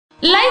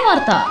Live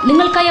വാർത്ത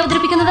നിങ്ങൾക്കായി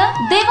അവതരിപ്പിക്കുന്നത്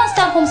ദേവ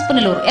star Holmes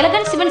Punalur,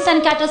 elegance events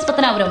and caters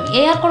Pathanapuram,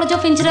 AR college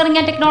of engineering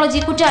and technology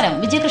കുറ്റാരം,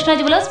 Vijayakrishna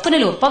jewellers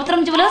Punalur, Pavithram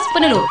jewellers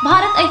Punalur,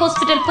 Bharat eye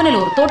hospital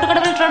Punalur,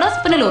 തോട്ടുകടവിൽ traders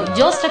Punalur,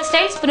 Jose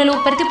textiles Punalur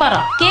Paruthippara,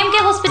 KMK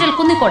hospital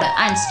Kunnicode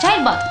and style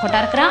Baat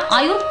Kottarakkara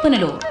Ayur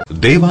Punalur.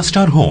 Deva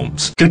star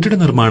Holmes കെട്ടിട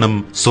നിർമ്മാണം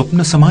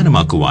സ്വപ്ന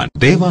സമാനമാക്കുവാൻ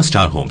ദേവ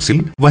star ഹോംസിൽ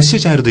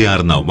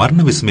വശ്യചാരുതയാർന്ന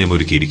വർണ്ണവിസ്മയം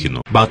ഒരുക്കിയിരിക്കുന്നു.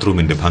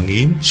 ബാത്റൂമിന്റെ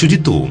ഭംഗിയും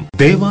ശുചിത്വവും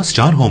ദേവ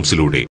star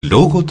ഹോംസിലൂടെ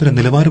ലോകോത്തര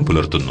നിലവാരം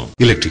പുലർത്തുന്നു.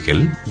 Electrical,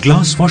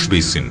 glass wash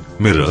basin,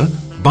 mirror,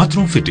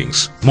 bathroom fittings,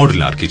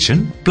 modular kitchen,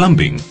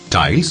 plumbing,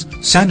 tiles,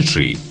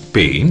 sanitary,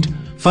 paint,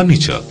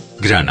 furniture,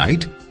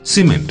 granite,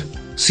 cement,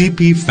 CP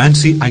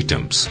fancy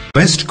items.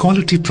 Best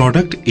quality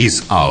product is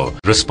our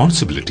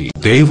responsibility.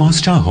 Deva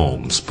Star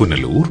Homes,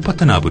 Punalur,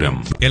 Pattanapuram.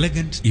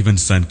 Elegant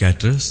Events and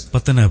Caterers,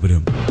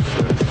 Pattanapuram.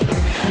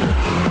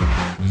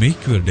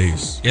 Make your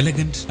days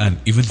elegant and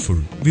eventful.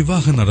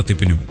 വിവാഹ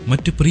നടത്തിപ്പിനും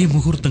മറ്റ് പ്രിയ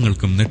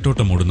മുഹൂർത്തങ്ങൾക്കും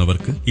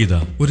നെട്ടോട്ടമോടുന്നവർക്ക്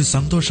ഇതാ ഒരു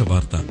സന്തോഷ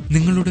വാർത്ത.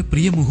 നിങ്ങളുടെ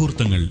പ്രിയ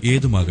മുഹൂർത്തങ്ങൾ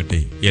ഏതുമാകട്ടെ,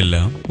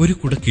 എല്ലാം ഒരു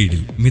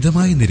കുടക്കീഴിൽ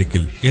മിതമായ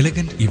നിരക്കിൽ.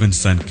 Elegant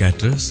events and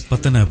caters,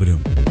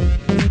 Pathanapuram.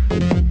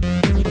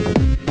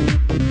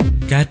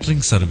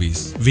 Catering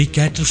service. We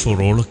cater for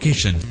all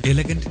occasions.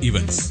 Elegant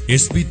Events,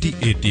 SBT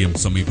ATM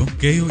സമീപം,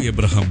 KO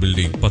Abraham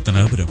Building,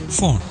 Pathanapuram.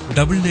 Phone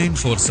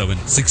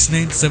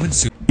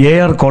 99476970.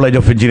 AR College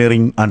of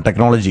Engineering and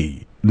Technology,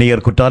 near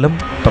Kuttalam,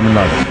 Tamil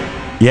Nadu.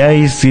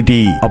 AICTE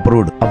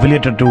approved,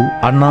 affiliated to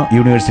Anna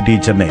University,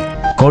 Chennai.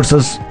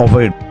 Courses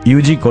offered: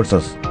 UG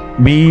courses,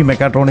 BE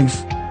Mechatronics,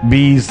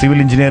 BE Civil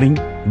Engineering,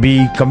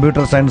 BE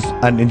Computer Science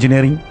and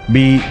Engineering,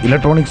 BE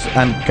Electronics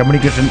and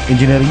Communication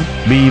Engineering,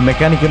 BE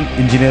Mechanical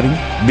Engineering,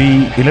 BE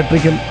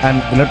Electrical and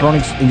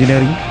Electronics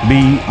Engineering,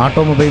 BE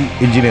Automobile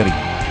Engineering.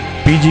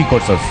 PG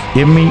courses: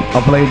 ME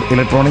Applied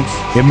Electronics,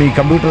 ME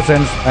Computer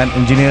Science and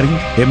Engineering,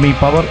 ME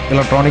Power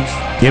Electronics,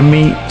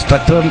 ME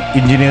Structural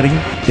Engineering,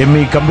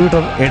 ME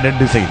Computer Aided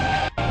Design.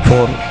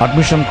 For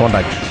admission,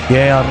 contact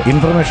AR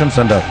Information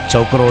Center,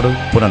 Chowk Road,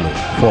 Punalur.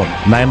 Phone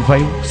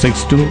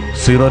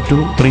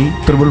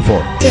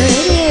 9562023444.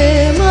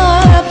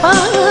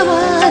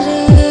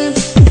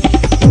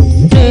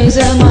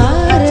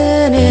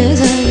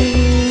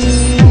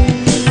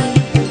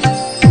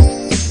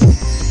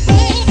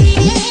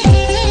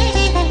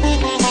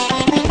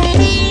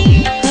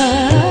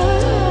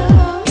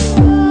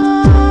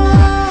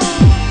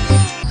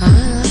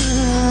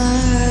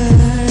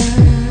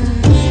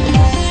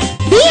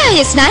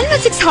 BIS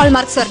 916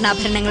 hallmark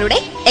സ്വർണ്ണാഭരണങ്ങളുടെ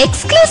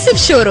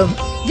exclusive showroom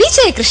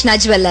Vijayakrishna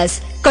jewellers,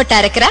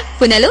 Kottarakkara,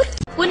 Punalur.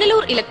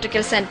 Punalur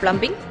electricals and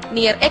plumbing,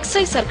 near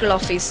excise circle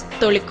office,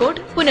 Tholicode,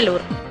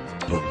 Punalur.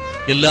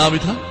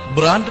 എല്ലാവിധ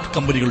branded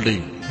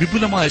കമ്പനികളുടെയും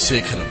വിപുലമായ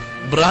ശേഖരം.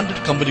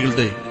 Branded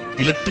കമ്പനികളുടെ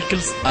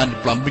electricals and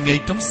plumbing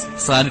items,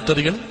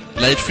 സാനിറ്ററികൾ,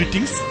 light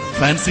fittings,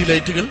 fancy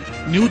ലൈറ്റുകൾ,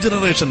 new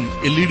generation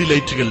LED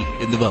ലൈറ്റുകൾ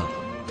എന്നിവ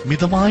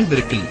മിതമായ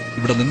നിരക്കിൽ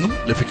ഇവിടെ നിന്നും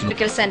ലഭിക്കുന്നു.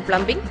 Electricals and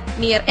plumbing,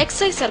 near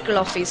excise circle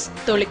office,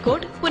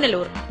 Tholicode,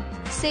 Punalur.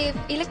 Save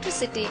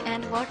electricity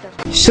and water.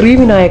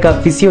 Sri Vinayaka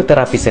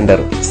physiotherapy centre,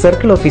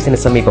 circle ഓഫീസിന്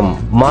സമീപം,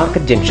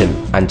 മാർക്കറ്റ് ജംഗ്ഷൻ,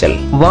 അഞ്ചൽ.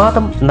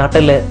 വാദം,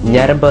 നട്ടല്,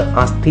 ഞരമ്പ്,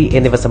 അസ്ഥി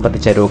എന്നിവ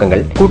സംബന്ധിച്ച രോഗങ്ങൾ,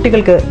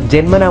 കുട്ടികൾക്ക്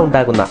ജന്മന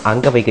ഉണ്ടാകുന്ന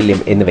അംഗവൈകല്യം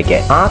എന്നിവയ്ക്ക്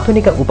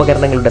ആധുനിക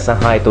ഉപകരണങ്ങളുടെ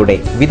സഹായത്തോടെ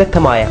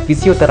വിദഗ്ധമായ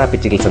ഫിസിയോതെറാപ്പി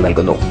ചികിത്സ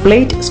നൽകുന്നു.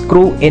 പ്ലേറ്റ്,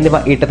 സ്ക്രൂ എന്നിവ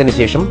ഇട്ടതിനു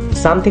ശേഷം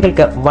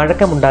സന്ധികൾക്ക്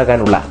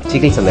വഴക്കമുണ്ടാകാനുള്ള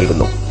ചികിത്സ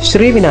നൽകുന്നു.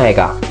 Sri Vinayaka,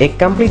 A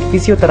complete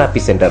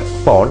physiotherapy centre.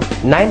 Phone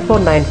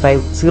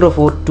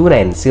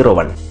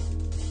 9495042901.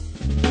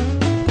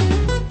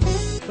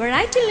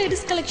 Variety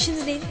ladies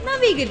കളക്ഷൻസിന്റെ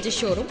നവീകരിച്ച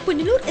ഷോറൂം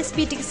പുനലൂർ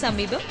SBTക്ക്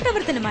സമീപം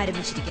പ്രവർത്തനം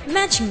ആരംഭിച്ചിരിക്കുന്നു.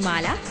 മാച്ചിങ്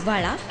മാല,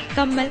 വള,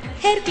 കമ്മൽ,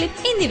 ഹെയർ ക്ലിപ്പ്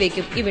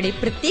എന്നിവയ്ക്കും ഇവിടെ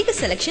പ്രത്യേക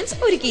സെലക്ഷൻസ്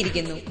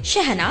ഒരുക്കിയിരിക്കുന്നു.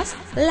 Shahnaz,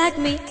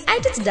 Lakme,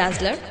 ആറ്റിക്സ്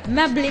dazzler,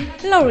 മെബ്ലിൻ,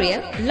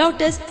 L'Oréal,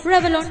 lotus,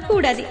 Revlon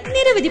കൂടാതെ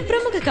നിരവധി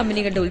പ്രമുഖ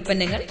കമ്പനികളുടെ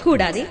ഉൽപ്പന്നങ്ങൾ,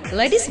 കൂടാതെ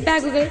ലേഡീസ്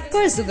ബാഗുകൾ,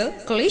 പേഴ്സുകൾ,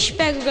 ക്ലേഷ്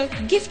ബാഗുകൾ,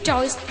 gift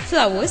toys,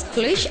 flowers,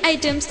 ക്ലേഷ്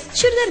items,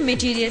 churidar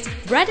materials,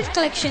 bridal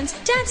collections,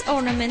 dance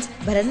ornaments,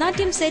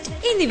 Bharatanatyam set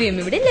എന്നിവയും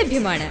ഇവിടെ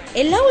ലഭ്യമാണ്.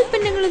 എല്ലാ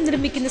ഉൽപ്പന്നങ്ങളും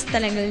നിർമ്മിക്കുന്ന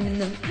സ്ഥലങ്ങളിൽ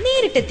നിന്നും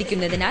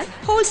നേരിട്ടെത്തിക്കുന്നതിനാൽ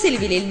ഹോൾസെയിൽ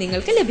വിലയിൽ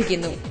നിങ്ങൾക്ക്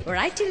ലഭിക്കുന്നു.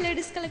 Variety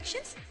ladies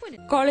collections,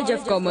 college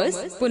of commerce,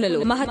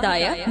 Punalur.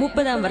 മഹത്തായ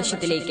 30ാം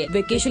വർഷത്തിലേക്ക്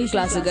വെക്കേഷൻ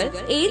ക്ലാസുകൾ,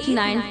 8,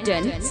 9,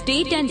 10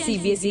 സ്റ്റേറ്റ് ആൻഡ്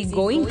CBSE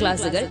ഗോയിങ്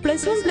ക്ലാസുകൾ,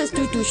 +1,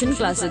 +2 ട്യൂഷൻ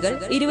ക്ലാസുകൾ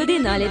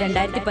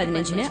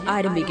 20/4/2015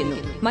 ആരംഭിക്കുന്നു.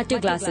 മറ്റു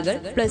ക്ലാസുകൾ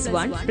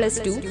 +1,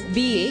 +2,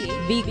 BA,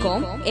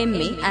 BCom,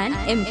 MA and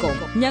MCom.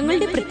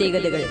 ഞങ്ങളുടെ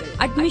പ്രത്യേകതകൾ: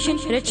 അഡ്മിഷൻ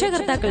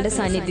രക്ഷകർത്താക്കളുടെ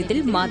സാന്നിധ്യത്തിൽ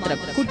മാത്രം.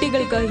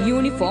 കുട്ടികൾക്ക്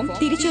യൂണിഫോം,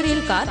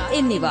 തിരിച്ചറിയൽ കാർഡ്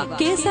എന്നിവ.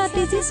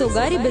 KSRTC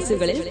സ്വകാര്യ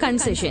ബസ്സുകളിൽ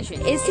കൺസെഷൻ.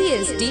 SC,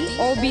 ST,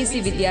 OBC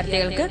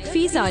വിദ്യാർത്ഥികൾക്ക്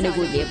ഫീസ്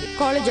ആനുകൂല്യം.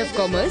 College of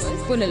commerce,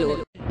 Punalur.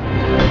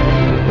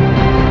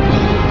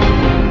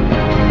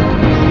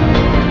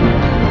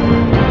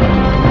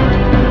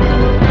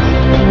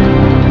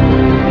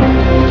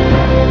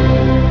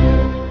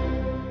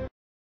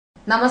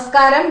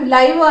 നമസ്കാരം,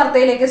 ലൈവ്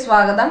വാർത്തയിലേക്ക്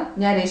സ്വാഗതം.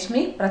 ഞാൻ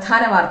രശ്മി.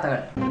 പ്രധാന വാർത്തകൾ.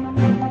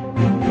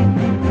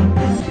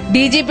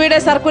 DGPയുടെ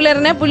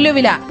സർക്കുലറിന്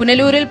പുല്ലുവില.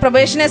 പുനലൂരിൽ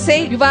പ്രൊബേഷൻ എസ്ഐ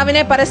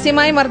യുവാവിനെ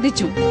പരസ്യമായി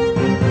മർദ്ദിച്ചു.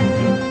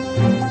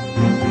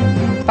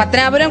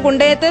 പത്തനാപുരം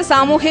കുണ്ടയത്ത്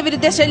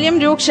സാമൂഹ്യവിരുദ്ധ ശല്യം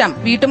രൂക്ഷം.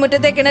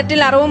 വീട്ടുമുറ്റത്തെ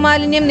കിണറ്റിൽ അറവ്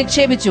മാലിന്യം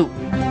നിക്ഷേപിച്ചു.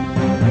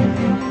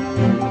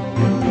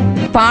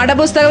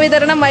 പാഠപുസ്തക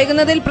വിതരണം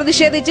വൈകുന്നതിൽ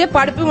പ്രതിഷേധിച്ച്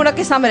പഠിപ്പ്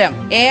മുടക്കി സമരം.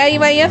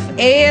 AIYF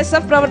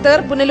AASF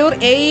പ്രവർത്തകർ പുനലൂർ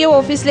AEO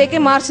ഓഫീസിലേക്ക്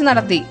മാർച്ച്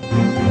നടത്തി.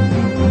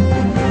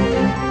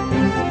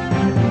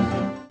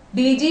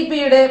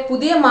 DGPയുടെ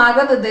പുതിയ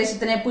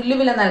മാർഗനിർദ്ദേശത്തിന്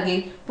പുല്ലുവില നൽകി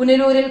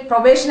പുനലൂരിൽ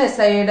പ്രൊബേഷൻ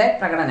SIയുടെ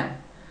പ്രകടനം.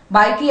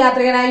 ബൈക്ക്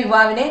യാത്രികനായ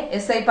യുവാവിനെ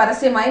SI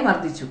പരസ്യമായി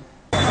മർദ്ദിച്ചു.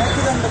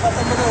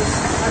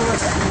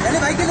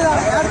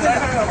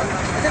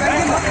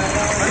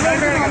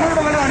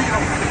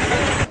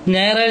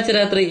 ഞായറാഴ്ച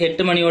രാത്രി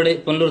 8 മണിയോടെ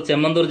പുനലൂർ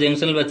ചെമ്മന്തൂർ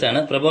ജംഗ്ഷനിൽ വെച്ചാണ്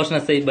പ്രൊബേഷൻ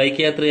SI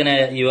ബൈക്ക്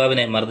യാത്രികനായ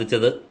യുവാവിനെ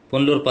മർദ്ദിച്ചത്.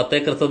 പുനലൂർ 10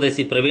 ഏക്കർ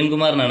സ്വദേശി പ്രവീൺ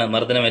കുമാറിനാണ്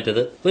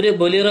മർദ്ദനമേറ്റത്. ഒരു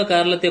ബൊലീറോ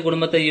കാറിലെത്തിയ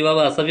കുടുംബത്തെ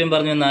യുവാവ് അസഭ്യം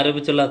പറഞ്ഞുവെന്ന്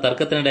ആരോപിച്ചുള്ള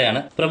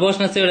തർക്കത്തിനിടെയാണ്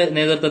പ്രൊബേഷൻ SIയുടെ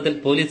നേതൃത്വത്തിൽ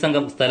പോലീസ്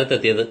സംഘം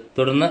സ്ഥലത്തെത്തിയത്.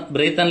 തുടർന്ന്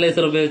ബ്രേത്ത്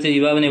അനലൈസർ ഉപയോഗിച്ച്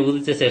യുവാവിനെ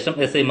ഊതിച്ച ശേഷം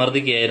SI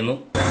മർദ്ദിക്കുകയായിരുന്നു.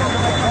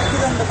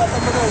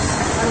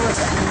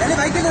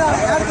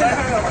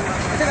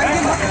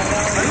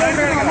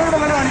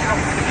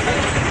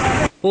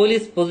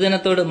 പോലീസ്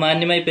പൊതുജനത്തോട്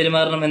മാന്യമായി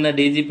പെരുമാറണമെന്ന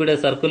DGPയുടെ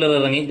സർക്കുലർ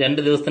ഇറങ്ങി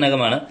 2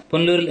 ദിവസത്തിനകമാണ്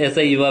പുനലൂരിൽ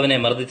SI യുവാവിനെ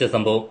മർദ്ദിച്ച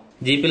സംഭവം.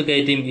 ജീപ്പിൽ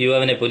കയറ്റിയും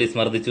യുവാവിനെ പോലീസ്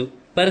മർദ്ദിച്ചു.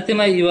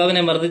 പരസ്യമായി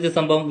യുവാവിനെ മർദ്ദിച്ച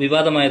സംഭവം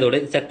വിവാദമായതോടെ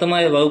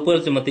ശക്തമായ വകുപ്പുകൾ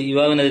ചുമത്തി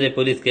യുവാവിനെതിരെ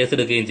പോലീസ്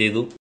കേസെടുക്കുകയും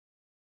ചെയ്തു.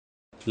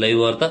 ലൈവ്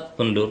വാർത്ത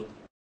പുനലൂർ.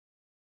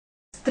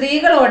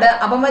 സ്ത്രീകളോട്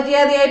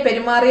അപമര്യാദയായി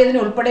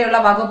പെരുമാറിയതിനുൾപ്പെടെയുള്ള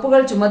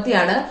വകുപ്പുകൾ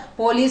ചുമത്തിയാണ്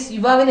പോലീസ്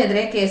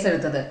യുവാവിനെതിരെ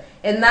കേസെടുത്തത്.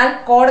 എന്നാൽ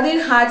കോടതിയിൽ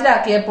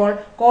ഹാജരാക്കിയപ്പോൾ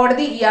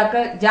കോടതി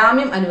ഇയാൾക്ക്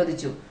ജാമ്യം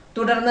അനുവദിച്ചു.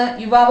 തുടർന്ന്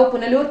യുവാവ്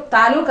പുനലൂർ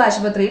താലൂക്ക്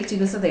ആശുപത്രിയിൽ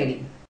ചികിത്സ തേടി.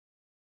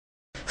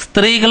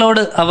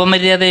 സ്ത്രീകളോട്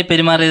അപമര്യാദയായി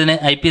പെരുമാറിയതിന്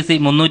IPC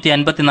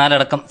 354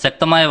 അടക്കം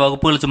ശക്തമായ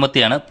വകുപ്പുകൾ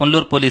ചുമത്തിയാണ്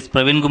പുനലൂർ പോലീസ്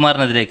പ്രവീൺ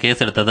കുമാറിനെതിരെ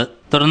കേസെടുത്തത്.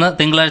 തുടർന്ന്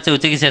തിങ്കളാഴ്ച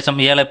ഉച്ചയ്ക്ക് ശേഷം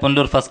ഇയാളെ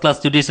Punalur first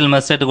class judicial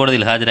magistrate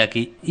കോടതിയിൽ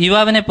ഹാജരാക്കി.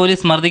 യുവാവിനെ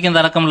പോലീസ്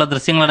മർദ്ദിക്കുന്നതടക്കമുള്ള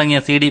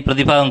ദൃശ്യങ്ങളടങ്ങിയ CD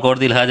പ്രതിഭാഗം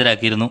കോടതിയിൽ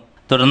ഹാജരാക്കിയിരുന്നു.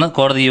 തുടർന്ന്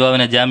കോടതി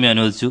യുവാവിന് ജാമ്യം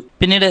അനുവദിച്ചു.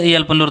 പിന്നീട്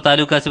ഇയാൾ പുനലൂർ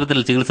താലൂക്ക്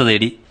ആശുപത്രിയിൽ ചികിത്സ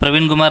തേടി.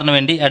 പ്രവീൺ കുമാറിന്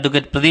വേണ്ടി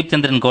അഡ്വക്കേറ്റ് പ്രദീപ്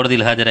ചന്ദ്രൻ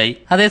കോടതിയിൽ ഹാജരായി.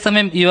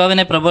 അതേസമയം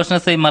യുവാവിനെ പ്രൊബേഷൻ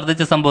SI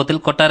മർദ്ദിച്ച സംഭവത്തിൽ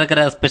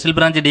Kottarakkara special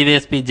branch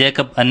DYSP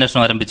Jacob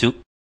അന്വേഷണം ആരംഭിച്ചു.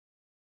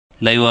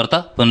 ലൈവ് വാർത്ത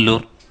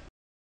Punalur.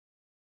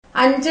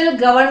 Anchal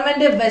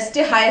government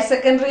west higher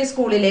secondary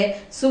സ്കൂളിലെ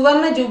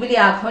സുവർണ ജൂബിലി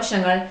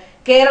ആഘോഷങ്ങൾ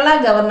Kerala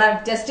governor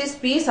justice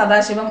P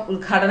Sadasivam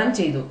ഉദ്ഘാടനം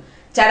ചെയ്തു.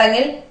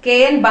 ചടങ്ങിൽ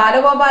KN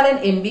ബാലഗോപാലൻ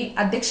MP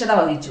അധ്യക്ഷത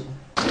വഹിച്ചു.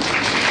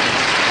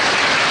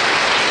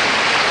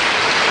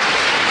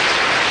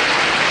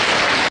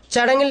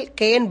 ചടങ്ങിൽ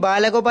KN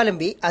ബാലഗോപാൽ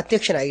MP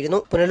അധ്യക്ഷനായിരുന്നു.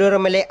 Punalur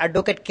MLA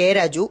advocate K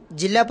Raju,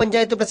 ജില്ലാ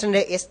panchayat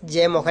president S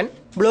Jayamohan,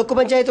 block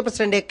panchayat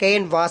president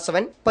KN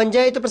Vasavan,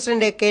 panchayat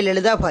president K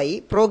Lalithabhai,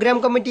 programme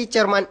committee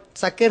chairman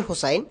Zakir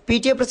Hussain,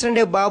 PTA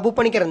president Babu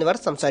Panicker എന്നിവർ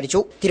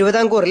സംസാരിച്ചു.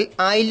 തിരുവിതാംകൂറിൽ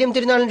ആയില്യം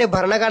തിരുനാളിന്റെ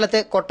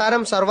ഭരണകാലത്ത്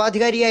കൊട്ടാരം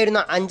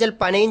സർവാധികാരിയായിരുന്ന അഞ്ചൽ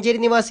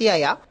പനയഞ്ചേരി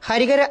നിവാസിയായ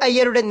ഹരിഹര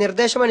അയ്യരുടെ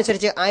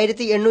നിർദ്ദേശമനുസരിച്ച്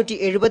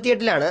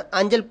 1878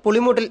 അഞ്ചൽ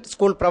പുളിമൂട്ടിൽ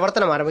സ്കൂൾ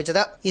പ്രവർത്തനം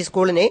ആരംഭിച്ചത്. ഈ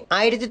സ്കൂളിനെ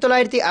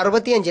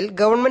 1965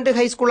 ഗവൺമെന്റ്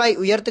ഹൈസ്കൂളായി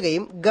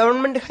ഉയർത്തുകയും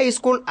ഗവൺമെന്റ്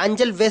ഹൈസ്കൂൾ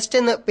അഞ്ചൽ വെസ്റ്റ്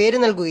എന്ന് പേര്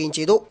നൽകുകയും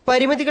ചെയ്തു.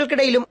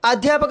 പരിമിതികൾക്കിടയിലും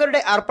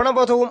അധ്യാപകരുടെ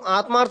അർപ്പണബോധവും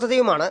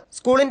ആത്മാർത്ഥതയുമാണ്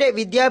സ്കൂളിന്റെ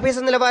വിദ്യാഭ്യാസ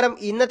നിലവാരം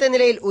ഇന്നത്തെ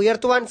നിലയിൽ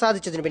ഉയർത്തുവാൻ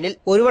സാധിച്ചതിനു പിന്നിൽ.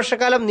 1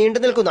 വർഷക്കാലം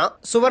നീണ്ടുനിൽക്കുന്ന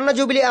സുവർണ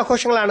ജൂബിലി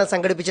ആഘോഷങ്ങളാണ്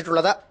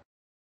സംഘടിപ്പിച്ചിട്ടുള്ളത്.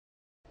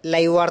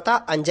 ലൈവ് വാർത്ത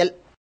അഞ്ചൽ.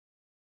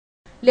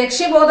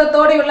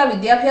 ലക്ഷ്യബോധത്തോടെയുള്ള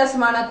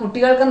വിദ്യാഭ്യാസമാണ്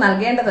കുട്ടികൾക്ക്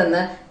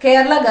നൽകേണ്ടതെന്ന്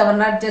Kerala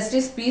governor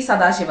justice P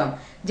Sadasivam.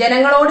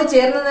 ജനങ്ങളോട്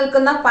ചേർന്ന്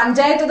നിൽക്കുന്ന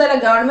പഞ്ചായത്ത് തല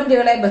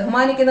ഗവൺമെന്റുകളെ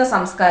ബഹുമാനിക്കുന്ന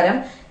സംസ്കാരം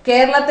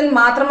കേരളത്തിൽ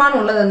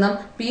മാത്രമാണുള്ളതെന്നും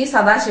P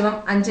സദാശിവം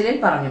അഞ്ചലിൽ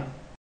പറഞ്ഞു.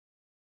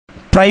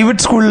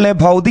 പ്രൈവറ്റ് സ്കൂളിലെ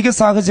ഭൗതിക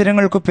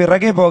സാഹചര്യങ്ങൾക്ക്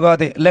പിറകെ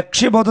പോകാതെ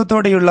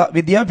ലക്ഷ്യബോധത്തോടെയുള്ള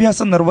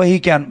വിദ്യാഭ്യാസം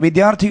നിർവഹിക്കാൻ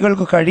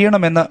വിദ്യാർത്ഥികൾക്ക്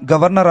കഴിയണമെന്ന്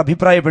ഗവർണർ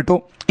അഭിപ്രായപ്പെട്ടു.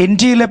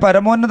 ഇന്ത്യയിലെ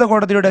പരമോന്നത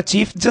കോടതിയുടെ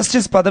ചീഫ്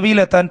ജസ്റ്റിസ്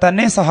പദവിയിലെത്താൻ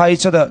തന്നെ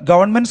സഹായിച്ചത്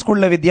ഗവൺമെന്റ്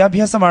സ്കൂളിലെ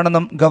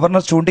വിദ്യാഭ്യാസമാണെന്നും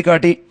ഗവർണർ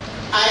ചൂണ്ടിക്കാട്ടി.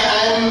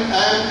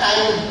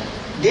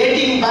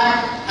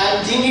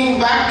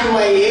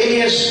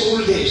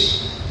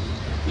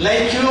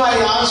 Like you, I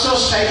also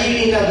studied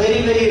in a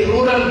very, very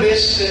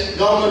rural-based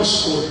government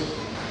school.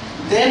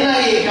 Then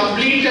I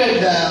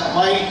completed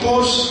my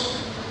course.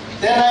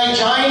 Then I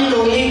joined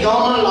only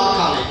Government Law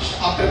College.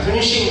 After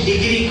finishing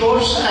degree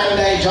course,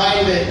 and I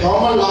joined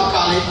Government Law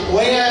College.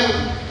 Why I am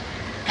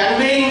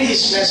conveying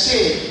this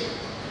message?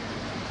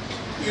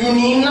 You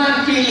need not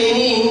feel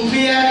any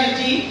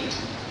inferiority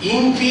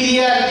in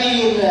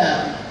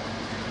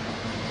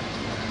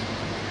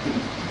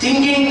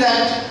thinking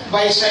that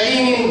by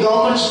studying in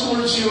government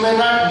schools you may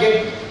not get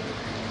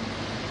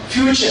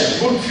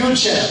good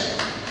future.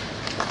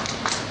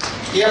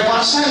 A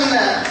person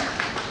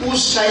who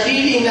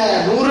studied in a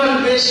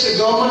rural-based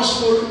government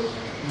school,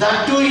 that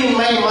too in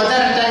my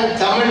mother tongue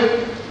Tamil,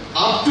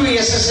 up to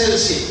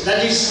SSLC, that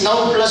is now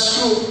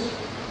 +2,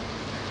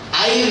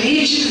 I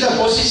reached the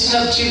position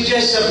of Chief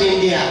Justice of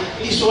India.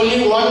 It is only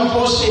one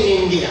post in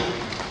India.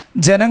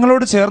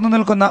 ജനങ്ങളോട് ചേർന്നു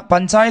നിൽക്കുന്ന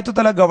പഞ്ചായത്ത്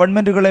തല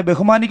ഗവൺമെന്റുകളെ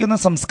ബഹുമാനിക്കുന്ന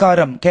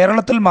സംസ്കാരം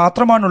കേരളത്തിൽ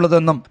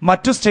മാത്രമാണുള്ളതെന്നും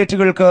മറ്റു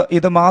സ്റ്റേറ്റുകൾക്ക്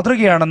ഇത്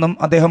മാതൃകയാണെന്നും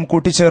അദ്ദേഹം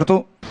കൂട്ടിച്ചേർത്തു.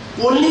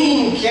 Only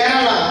in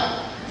Kerala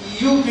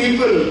you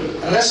people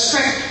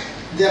respect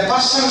the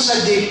persons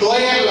at the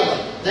lower level,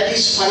 that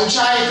is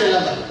panchayat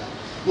level.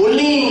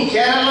 Only in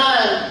Kerala,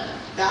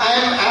 I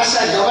am as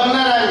a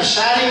governor, I am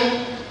sharing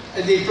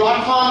the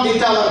platform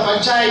with our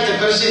panchayat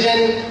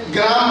president,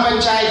 gram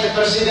panchayat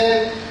president,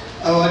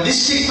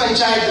 district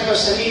panchayat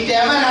president. It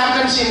ever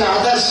happens in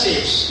other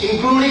states,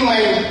 including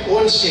my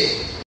own state.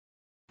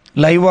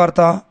 Live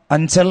വാർത്ത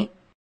അഞ്ചൽ.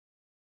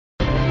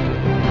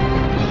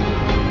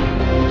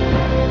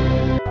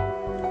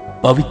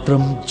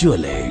 പവിത്രം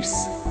jewellers.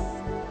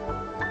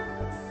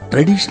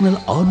 Traditional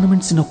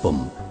ഓർണമെന്റ്സിനൊപ്പം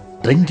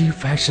trendy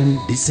fashion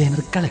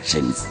designer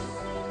collections.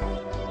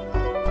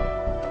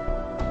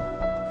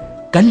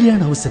 കല്യാണ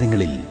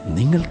അവസരങ്ങളിൽ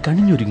നിങ്ങൾ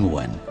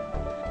കണിഞ്ഞൊരുങ്ങുവാൻ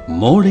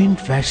modern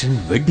fashion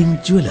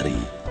wedding jewellery,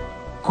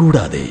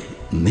 കൂടാതെ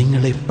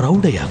നിങ്ങളെ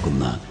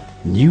പ്രൗഢയാക്കുന്ന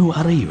new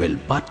arrival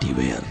party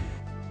wear,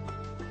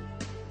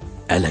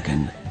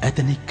 elegant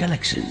ethnic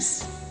collections,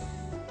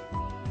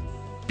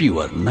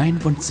 pure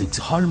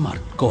 916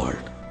 hallmark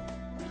gold.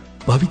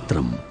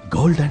 Pavithram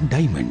gold and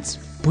diamonds,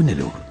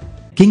 Punalur.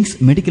 Kings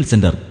medical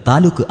centre,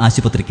 taluk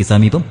ആശുപത്രിക്ക്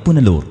സമീപം,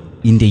 പുനലൂർ.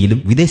 ഇന്ത്യയിലും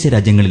വിദേശ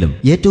രാജ്യങ്ങളിലും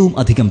ഏറ്റവും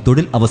അധികം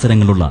തൊഴിൽ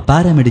അവസരങ്ങളുള്ള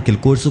പാരാമെഡിക്കൽ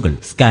കോഴ്സുകൾ,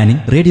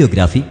 scanning,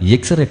 radiography,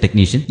 x-ray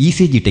technician,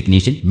 ECG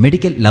technician,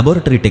 medical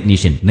laboratory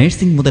technician,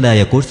 nursing മുതലായ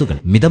കോഴ്സുകൾ.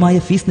 മിതമായ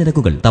ഫീസ്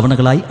നിരക്കുകൾ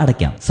തവണകളായി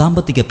അടയ്ക്കാം.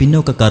 സാമ്പത്തിക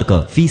പിന്നോക്കക്കാർക്ക്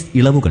ഫീസ്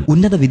ഇളവുകൾ.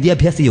 ഉന്നത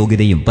വിദ്യാഭ്യാസ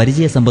യോഗ്യതയും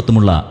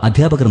പരിചയസമ്പത്തുമുള്ള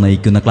അധ്യാപകർ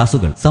നയിക്കുന്ന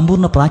ക്ലാസുകൾ.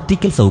 സമ്പൂർണ്ണ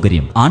പ്രാക്ടിക്കൽ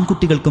സൗകര്യം.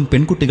 ആൺകുട്ടികൾക്കും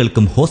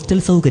പെൺകുട്ടികൾക്കും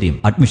ഹോസ്റ്റൽ സൗകര്യം.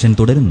 അഡ്മിഷൻ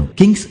തുടരുന്നു.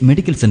 കിങ്സ്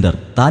മെഡിക്കൽ സെന്റർ,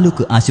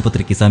 താലൂക്ക്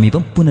ആശുപത്രിക്ക്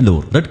സമീപം,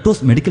 Punalur. Red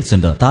cross medical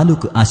centre,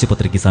 taluk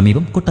ആശുപത്രിക്ക്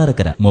സമീപം,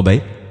 കൊട്ടാരക്കര. മൊബൈൽ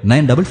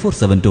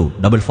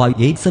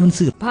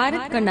 9442558870.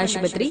 ഭാരത്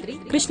കണ്ണാശുപത്രി,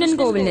 കൃഷ്ണൻ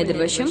കോവിലിന്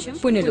എതിർവശം,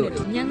 പുനലൂർ.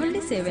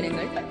 ഞങ്ങളുടെ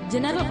സേവനങ്ങൾ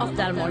ജനറൽ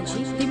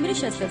ഒഫ്താൽമോളജി, തിമിര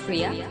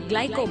ശസ്ത്രക്രിയ,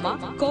 ഗ്ലൈക്കോമ,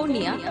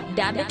 cornea,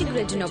 diabetic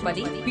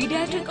retinopathy,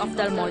 paediatric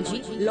ophthalmology,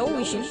 low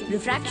vision,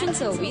 refraction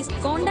service,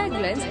 contact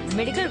lens,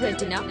 medical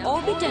retina,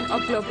 orbit and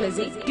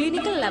ഒക്ലോപ്ലസി,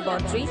 clinical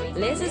laboratory,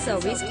 laser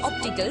service,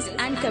 opticals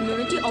and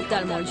community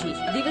ophthalmology.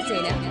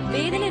 ദിവസേന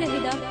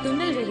വേദനരഹിത,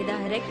 തുന്നൽരഹിത,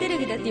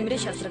 രക്തരഹിത തിമിര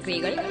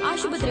ശസ്ത്രക്രിയകൾ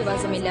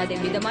ആശുപത്രിവാസമില്ലാതെ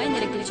മിതമായ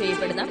നിരക്കിൽ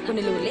ചെയ്യപ്പെടുന്ന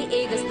പുനലൂരിലെ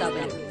ഏക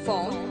സ്ഥാപനം.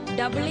 Phone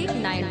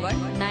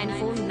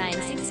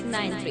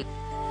 8891949693.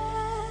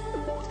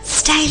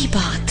 Style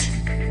Baat.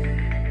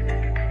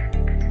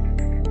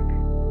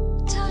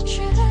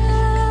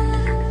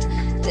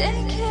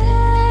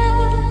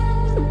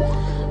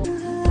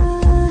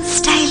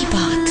 Style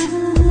Baat.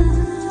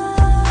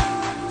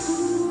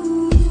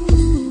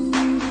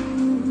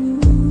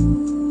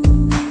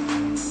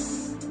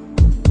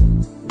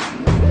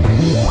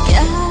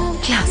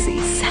 Classy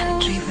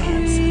sanitary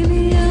wears.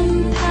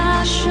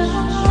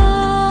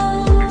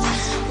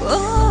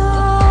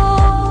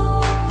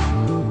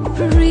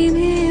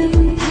 Premium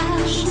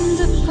passion,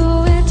 the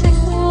poetic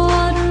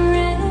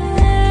watering.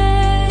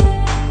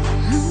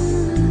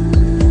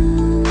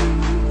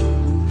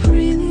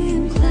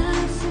 Premium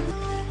classic.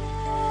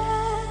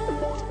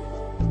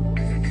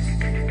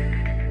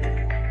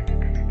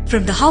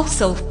 From the house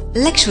of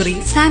luxury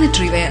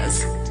sanitary wears,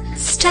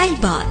 Style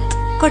Bath,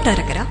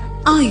 Kottarakara,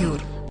 Ayur,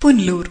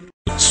 Punlur.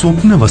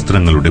 സ്വപ്ന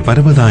വസ്ത്രങ്ങളുടെ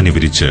പരവതാനി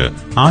വിരിച്ച്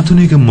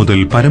ആധുനികം മുതൽ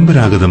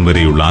പരമ്പരാഗതം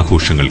വരെയുള്ള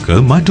ആഘോഷങ്ങൾക്ക്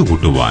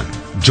മാറ്റുകൂട്ടുവാൻ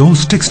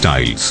Jose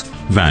textiles,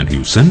 van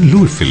Hewson,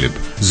 Louis Philip,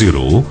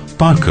 zero,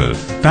 Parker,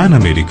 pan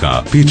America,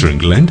 Peter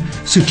England,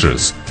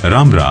 citrus,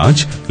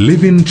 Ramraj,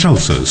 living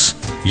trousers,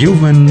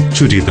 യൗവൻ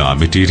churidar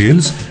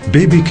materials,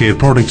 baby care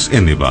products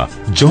എന്നിവ.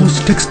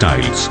 Jose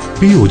textiles,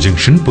 PO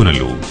junction,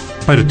 Punalur.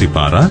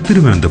 Paruthippara,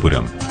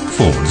 Thiruvananthapuram.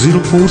 Phone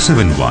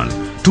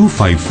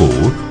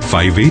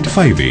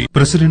 0471-254-5858.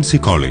 Presidency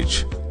college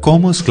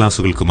commerce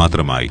ക്ലാസുകൾക്ക്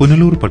മാത്രമായി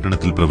പുനലൂർ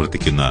പട്ടണത്തിൽ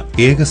പ്രവർത്തിക്കുന്ന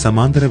ഏക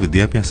സമാന്തര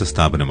വിദ്യാഭ്യാസ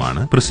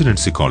സ്ഥാപനമാണ്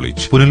പ്രസിഡൻസി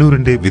കോളേജ്.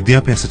 പുനലൂരിന്റെ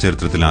വിദ്യാഭ്യാസ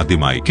ചരിത്രത്തിൽ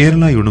ആദ്യമായി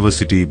കേരള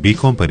യൂണിവേഴ്സിറ്റി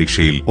BCom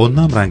പരീക്ഷയിൽ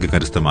 1ാം റാങ്ക്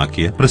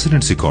കരസ്ഥമാക്കിയ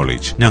പ്രസിഡൻസി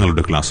കോളേജ്.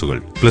 ഞങ്ങളുടെ ക്ലാസുകൾ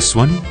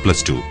 +1,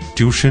 +2,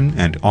 tuition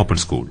and open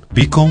school,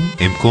 BCom,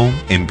 MCom,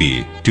 MBA,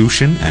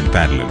 tuition and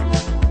parallel.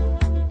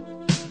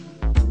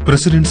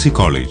 Presidency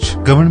college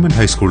government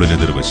ഹൈസ്കൂളിന്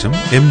എതിർവശം,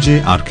 MJ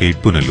arcade,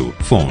 Punalur.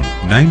 Phone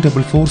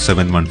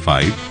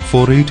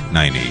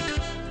 9447154898.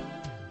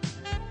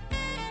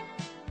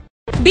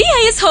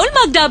 BIS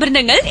hallmark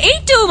ആഭരണങ്ങൾ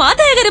ഏറ്റവും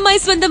ആദായകരമായി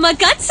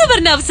സ്വന്തമാക്കാൻ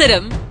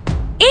സുവർണാവസരം.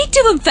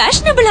 ഏറ്റവും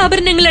ഫാഷനബിൾ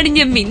ആഭരണങ്ങൾ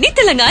അണിഞ്ഞ്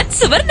മിന്നിത്തിളങ്ങാൻ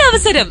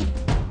സുവർണാവസരം.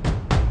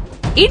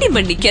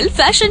 Idimannickal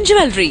fashion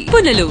jewellery,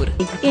 Punalur.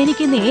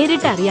 എനിക്ക്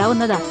നേരിട്ട്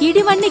അറിയാവുന്നതാ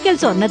ഇടിമണ്ണിക്കൽ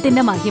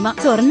സ്വർണത്തിന്റെ മഹിമ.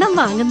 സ്വർണം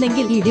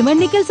വാങ്ങുന്നെങ്കിൽ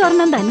ഇടിമണ്ണിക്കൽ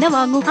സ്വർണം തന്നെ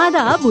വാങ്ങൂ,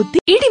 അതാ ബുദ്ധി.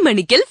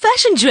 Idimannickal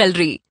fashion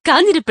jewellery,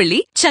 Kanjirappally,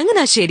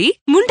 Changanassery,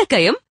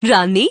 Mundakayam,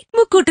 Ranni,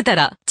 Mukkoottuthara,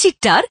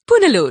 Chittar,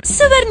 Punalur.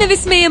 സുവർണ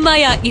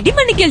വിസ്മയമായ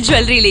ഇടിമണ്ണിക്കൽ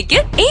ജ്വല്ലറിയിലേക്ക്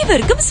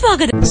ഏവർക്കും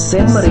സ്വാഗതം.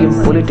 Saint Mariyam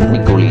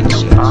polytechnic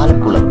college,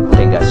 Alakkulam,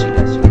 Tenkasi.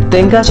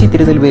 Tenkasi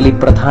Tirunelveli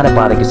പ്രധാന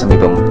പാതയ്ക്ക്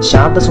സമീപം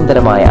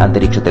ശാന്തസുന്ദരമായ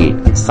അന്തരീക്ഷത്തിൽ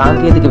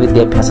സാങ്കേതിക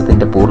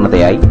വിദ്യാഭ്യാസത്തിന്റെ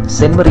പൂർണ്ണതയായി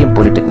saint Mariyam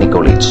polytechnic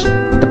college,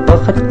 the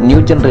perfect new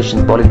New Generation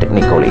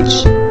Polytechnic College.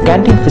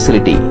 Canteen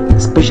facility,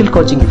 special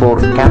coaching for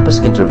campus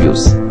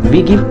interviews. We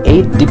give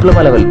 8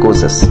 diploma level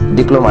courses: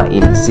 diploma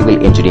in civil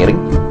engineering,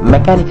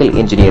 mechanical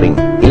engineering,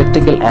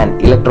 electrical and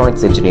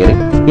electronics engineering,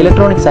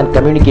 electronics and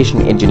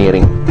communication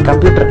engineering,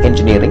 computer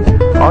engineering,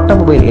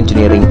 automobile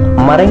engineering,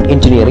 marine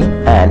engineering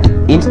and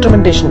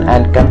instrumentation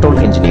and control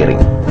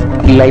engineering.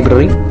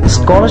 Library,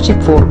 scholarship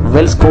for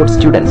well-scored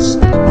students,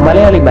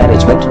 Malayali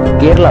management,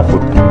 Kerala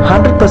food,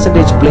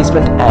 100%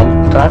 placement and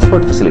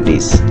transport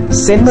facilities.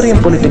 St. Mariam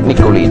Polytechnic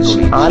College,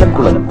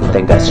 Alamkulam,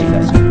 Tengashi.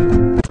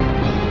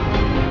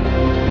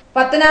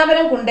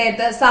 Pathanapuram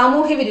കുണ്ടയത്ത്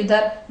സാമൂഹ്യ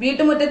വിരുദ്ധർ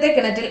വീട്ടുമുറ്റത്തെ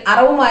കിണറ്റിൽ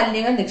അറവു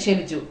മാലിന്യങ്ങൾ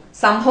നിക്ഷേപിച്ചു.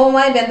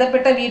 സംഭവവുമായി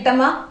ബന്ധപ്പെട്ട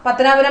വീട്ടമ്മ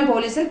പത്തനാപുരം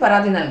പോലീസിൽ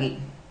പരാതി നൽകി.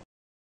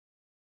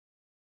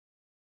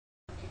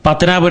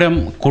 പത്തനാപുരം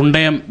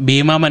കുണ്ടയം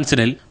ഭീമാ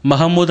മൻസിലിൽ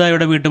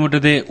മഹമ്മൂദായുടെ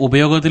വീട്ടുമുറ്റത്തെ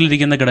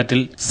ഉപയോഗത്തിലിരിക്കുന്ന കിണറ്റിൽ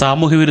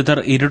സാമൂഹ്യവിരുദ്ധർ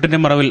ഇരുട്ടിന്റെ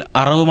മറവിൽ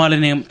അറവു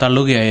മാലിന്യം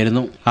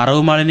തള്ളുകയായിരുന്നു.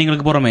 അറവു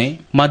മാലിന്യങ്ങൾക്ക് പുറമെ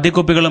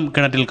മദ്യക്കുപ്പികളും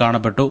കിണറ്റിൽ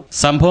കാണപ്പെട്ടു.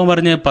 സംഭവം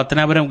അറിഞ്ഞ്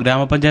പത്തനാപുരം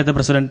ഗ്രാമപഞ്ചായത്ത്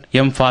പ്രസിഡന്റ്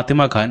എം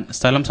ഫാത്തിമ ഖാൻ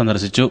സ്ഥലം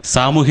സന്ദർശിച്ചു.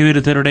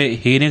 സാമൂഹ്യവിരുദ്ധരുടെ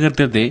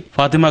ഹീനകൃത്യത്തെ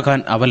ഫാത്തിമ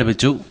ഖാൻ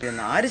അപലപിച്ചു.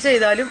 ആര്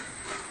ചെയ്താലും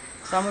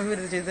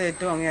സാമൂഹ്യവിരുദ്ധർ ചെയ്ത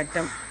ഏറ്റവും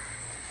അങ്ങേയറ്റം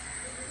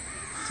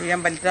ചെയ്യാൻ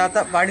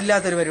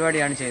പാടില്ലാത്തൊരു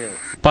പരിപാടിയാണ് ചെയ്തത്.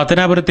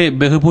 പത്തനാപുരത്തെ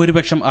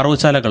ബഹുഭൂരിപക്ഷം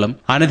അറവുശാലകളും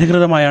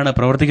അനധികൃതമായാണ്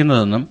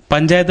പ്രവർത്തിക്കുന്നതെന്നും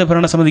പഞ്ചായത്ത്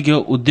ഭരണസമിതിക്കോ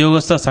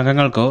ഉദ്യോഗസ്ഥ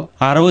സംഘങ്ങൾക്കോ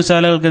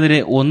അറവുശാലകൾക്കെതിരെ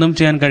ഒന്നും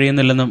ചെയ്യാൻ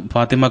കഴിയുന്നില്ലെന്നും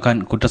ഫാത്തിമ ഖാൻ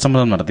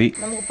കുറ്റസമ്മതം നടത്തി.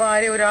 നമുക്കിപ്പോൾ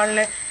ആരെയും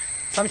ഒരാളിനെ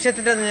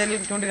സംശയത്തിന്റെ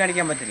നിഴലിൽ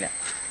ചൂണ്ടിക്കാണിക്കാൻ പറ്റില്ല.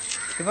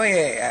 ഇപ്പോൾ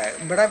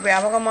ഇവിടെ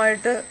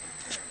വ്യാപകമായിട്ട്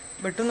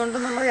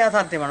വെട്ടുന്നുണ്ടെന്നുള്ളത്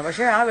യാഥാർത്ഥ്യമാണ്.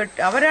 പക്ഷേ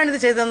അവരാണിത്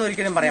ചെയ്തതെന്ന്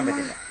ഒരിക്കലും പറയാൻ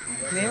പറ്റില്ല.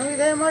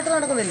 നിയമവിധേയമായിട്ട്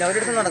നടക്കുന്നില്ല,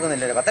 ഒരിടത്തും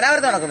നടക്കുന്നില്ല.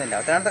 പത്തനാപുരത്ത് നടക്കുന്നില്ല.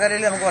 പത്തനാപുരത്തെ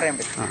കരയിൽ നമുക്ക് പറയാൻ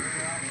പറ്റും.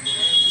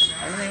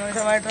 അതിന്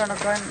നിയമവിധമായിട്ട്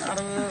നടക്കാൻ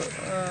അറിവ്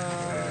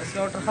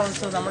സ്ലോട്ടർ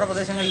ഹൗസ് നമ്മുടെ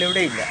പ്രദേശങ്ങളിൽ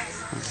എവിടെയില്ല.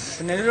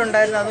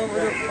 നെല്ലിലുണ്ടായിരുന്ന അതും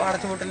ഒരു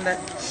അടച്ചുപൂട്ടലിന്റെ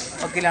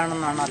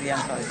വക്കീലാണെന്നാണ് അറിയാൻ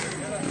സാധിച്ചത്.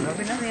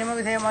 പിന്നെ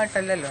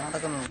നിയമവിധേയമായിട്ടല്ലല്ലോ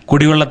നടക്കുന്നത്.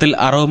 കുടിവെള്ളത്തിൽ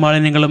അറവു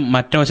മാലിന്യങ്ങളും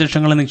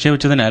മറ്റവശിഷ്ടങ്ങളും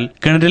നിക്ഷേപിച്ചതിനാൽ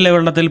കിണറ്റിലെ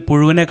വെള്ളത്തിൽ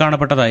പുഴുവിനെ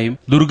കാണപ്പെട്ടതായും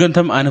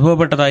ദുർഗന്ധം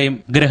അനുഭവപ്പെട്ടതായും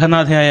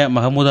ഗൃഹനാഥയായ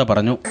മഹമ്മൂദ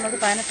പറഞ്ഞു.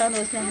 18-ാം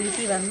ദിവസം ഞാൻ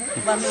വീട്ടിൽ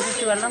വന്ന്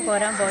ഉരുട്ട് വെള്ളം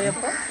കോരാൻ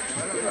പോയപ്പോൾ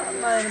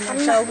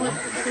സ്റ്റൗവ്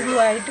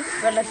പുഴുവായിട്ട്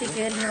വെള്ളത്തിൽ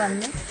കയറി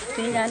വന്ന്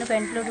പിന്നെ ഞാൻ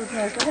കിണറ്റിലോട്ട്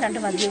നോക്കുമ്പോൾ 2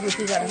 മദ്യ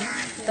കുത്തി കിടന്നു.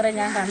 ഇത്ര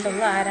ഞാൻ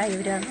കണ്ടുള്ളൂ. ആരാ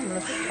ഇവരാണെന്ന്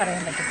നമുക്ക്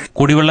പറയാൻ പറ്റും.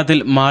 കുടിവെള്ളത്തിൽ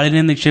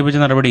മാലിന്യം നിക്ഷേപിച്ച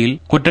നടപടിയിൽ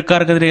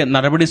കുറ്റക്കാർക്കെതിരെ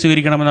നടപടി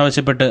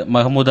സ്വീകരിക്കണമെന്നാവശ്യപ്പെട്ട്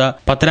മഹമ്മൂദ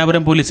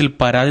പത്തനാപുരം പോലീസിൽ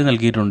പരാതി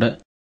നൽകിയിട്ടുണ്ട്.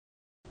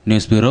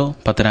 News bureau,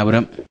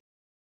 Pathanapuram.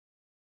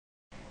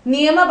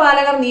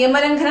 നിയമപാലകർ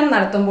നിയമലംഘനം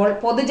നടത്തുമ്പോൾ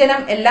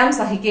പൊതുജനം എല്ലാം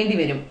സഹിക്കേണ്ടി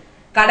വരും.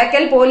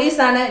 കടക്കൽ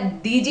പോലീസാണ്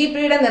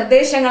DGPയുടെ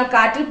നിർദ്ദേശങ്ങൾ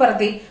കാറ്റിൽ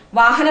പറത്തി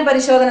വാഹന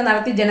പരിശോധന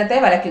നടത്തി ജനത്തെ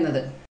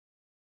വലയ്ക്കുന്നത്.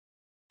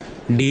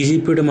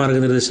 DGPയുടെ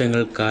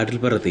മാർഗനിർദ്ദേശങ്ങൾ കാറ്റിൽ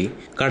പറത്തി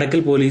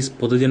കടക്കൽ പോലീസ്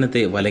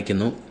പൊതുജനത്തെ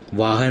വലയ്ക്കുന്നു.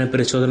 വാഹന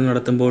പരിശോധന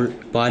നടത്തുമ്പോൾ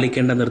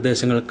പാലിക്കേണ്ട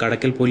നിർദ്ദേശങ്ങൾ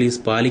കടക്കൽ പോലീസ്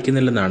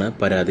പാലിക്കുന്നില്ലെന്നാണ്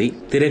പരാതി.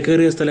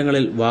 തിരക്കേറിയ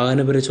സ്ഥലങ്ങളിൽ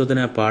വാഹന പരിശോധന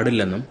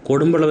പാടില്ലെന്നും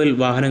കൊടുമ്പളവിൽ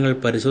വാഹനങ്ങൾ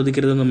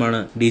പരിശോധിക്കരുതെന്നുമാണ്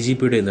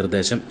DGPയുടെ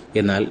നിർദ്ദേശം.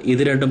 എന്നാൽ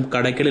ഇത് രണ്ടും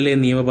കടക്കലിലെ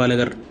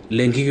നിയമപാലകർ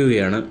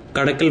ലംഘിക്കുകയാണ്.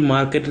 കടക്കൽ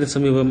മാർക്കറ്റിന്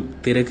സമീപം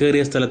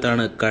തിരക്കേറിയ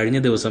സ്ഥലത്താണ്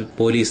കഴിഞ്ഞ ദിവസം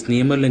പോലീസ്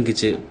നിയമം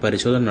ലംഘിച്ച്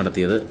പരിശോധന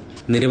നടത്തിയത്.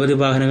 നിരവധി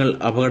വാഹനങ്ങൾ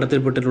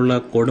അപകടത്തിൽപ്പെട്ടിട്ടുള്ള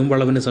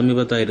കൊടുമ്പളവിന്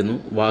സമീപത്തായിരുന്നു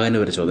വാഹന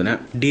പരിശോധന.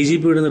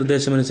 DGPയുടെ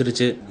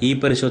നിർദ്ദേശമനുസരിച്ച് ഈ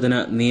പരിശോധന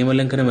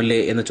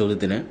നിയമലംഘനമല്ലേ എന്ന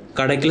ചോദ്യത്തിന്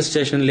കടക്കൽ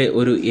സ്റ്റേഷനിലെ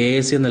ഒരു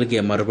ASI നൽകിയ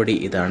മറുപടി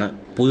ഇതാണ്: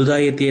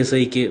 പുതുതായി എത്തിയ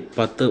SIക്ക്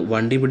 10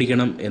 വണ്ടി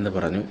പിടിക്കണം എന്ന്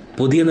പറഞ്ഞു.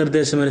 പുതിയ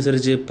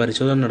നിർദ്ദേശമനുസരിച്ച്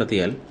പരിശോധന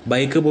നടത്തിയാൽ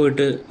ബൈക്ക്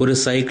പോയിട്ട് ഒരു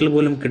സൈക്കിൾ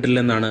പോലും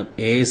കിട്ടില്ലെന്നാണ്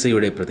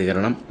ASIയുടെ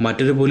പ്രതികരണം.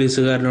 മറ്റൊരു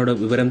പോലീസുകാരനോട്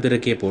വിവരം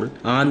തിരക്കിയപ്പോൾ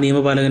ആ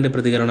നിയമപാലകന്റെ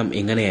പ്രതികരണം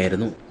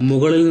ഇങ്ങനെയായിരുന്നു: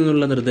 മുകളിൽ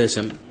നിന്നുള്ള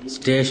നിർദ്ദേശം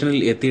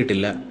സ്റ്റേഷനിൽ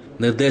എത്തിയിട്ടില്ല.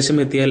 നിർദ്ദേശം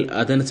എത്തിയാൽ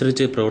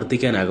അതനുസരിച്ച്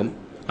പ്രവർത്തിക്കാനാകും.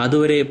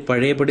 അതുവരെ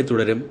പഴയപടി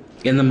തുടരും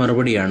എന്ന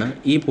മറുപടിയാണ്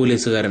ഈ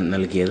പോലീസുകാരൻ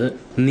നൽകിയത്.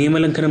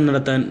 നിയമലംഘനം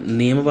നടത്താൻ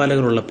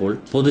നിയമപാലകർ ഉള്ളപ്പോൾ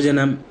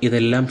പൊതുജനം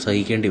ഇതെല്ലാം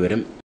സഹിക്കേണ്ടി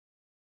വരും.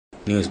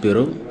 News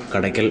bureau,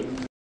 Kadakkal.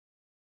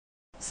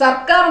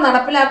 സർക്കാർ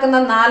നടപ്പിലാക്കുന്ന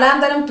 4ാം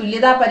തരം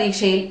തുല്യതാ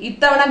പരീക്ഷയിൽ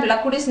ഇത്തവണ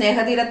വിളക്കുടി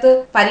സ്നേഹതീരത്ത്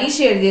പരീക്ഷ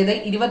എഴുതിയത്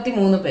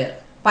 23 പേർ.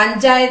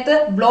 പഞ്ചായത്ത്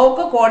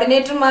ബ്ലോക്ക്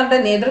കോർഡിനേറ്റർമാരുടെ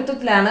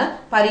നേതൃത്വത്തിലാണ്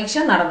പരീക്ഷ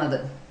നടന്നത്.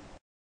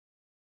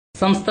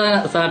 സംസ്ഥാന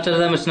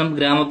സാക്ഷരതാ മിഷനും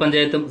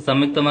ഗ്രാമപഞ്ചായത്തും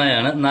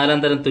സംയുക്തമായാണ് 4ാം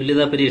തരം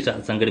തുല്യതാ പരീക്ഷ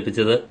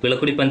സംഘടിപ്പിച്ചത്.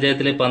 വിളക്കുടി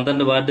പഞ്ചായത്തിലെ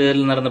 12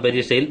 വാർഡുകളിൽ നടന്ന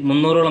പരീക്ഷയിൽ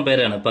 300ഓളം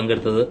പേരാണ്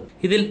പങ്കെടുത്തത്.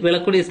 ഇതിൽ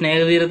വിളക്കുടി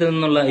സ്നേഹതീരത്തിൽ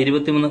നിന്നുള്ള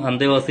 23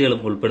 അന്തേവാസികളും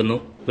ഉൾപ്പെടുന്നു.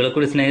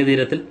 Vilakkudi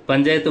സ്നേഹതീരത്തിൽ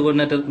panchayat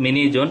coordinator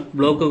mini John,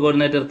 block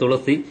coordinator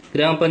തുളസി,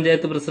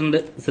 ഗ്രാമപഞ്ചായത്ത്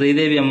പ്രസിഡന്റ്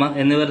ശ്രീദേവി അമ്മ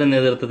എന്നിവരുടെ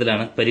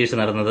നേതൃത്വത്തിലാണ് പരീക്ഷ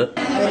നടന്നത്.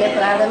 അതിലെ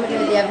പ്രാഥമിക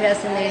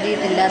വിദ്യാഭ്യാസം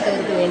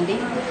നേടിയിട്ടില്ലാത്തവർക്ക് വേണ്ടി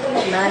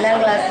 4ാം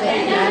ക്ലാസ്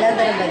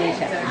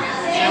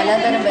 4ാം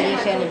തരം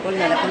പരീക്ഷയാണ് ഇപ്പോൾ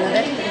നടക്കുന്നത്.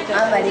 ആ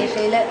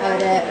പരീക്ഷയിൽ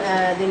അവർ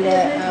അതിൻ്റെ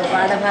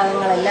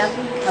പാഠഭാഗങ്ങളെല്ലാം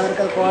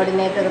അവർക്ക്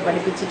കോർഡിനേറ്റർ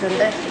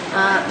പഠിപ്പിച്ചിട്ടുണ്ട്.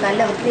 നല്ല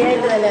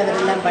വൃത്തിയായിട്ട് തന്നെ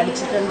അവരെല്ലാം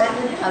പഠിച്ചിട്ടുണ്ട്.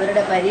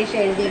 അവരുടെ പരീക്ഷ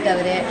എഴുതിയിട്ട്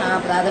അവരെ ആ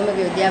പ്രാഥമിക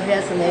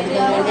വിദ്യാഭ്യാസം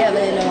നേടുന്നതിന് വേണ്ടി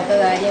അവരെ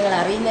ലോകകാര്യങ്ങൾ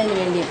അറിയുന്നതിന്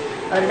വേണ്ടിയും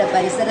അവരുടെ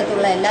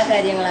പരിസരത്തുള്ള എല്ലാ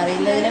കാര്യങ്ങളും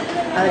അറിയുന്നതിനും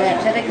അവരെ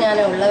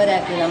അക്ഷരജ്ഞാനം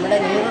ഉള്ളവരാക്കി നമ്മുടെ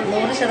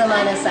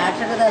 100%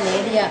 സാക്ഷരത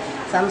നേടിയ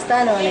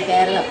സംസ്ഥാനമാണ്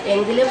കേരളം.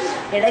 എങ്കിലും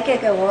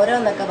ഇടയ്ക്കൊക്കെ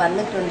ഓരോന്നൊക്കെ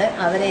വന്നിട്ടുണ്ട്.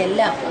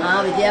 അവരെല്ലാം ആ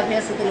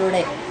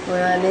വിദ്യാഭ്യാസത്തിലൂടെ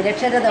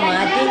നിരക്ഷരത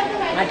മാറ്റി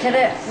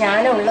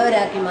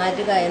അക്ഷരജ്ഞാനമുള്ളവരാക്കി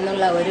മാറ്റുക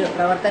എന്നുള്ള ഒരു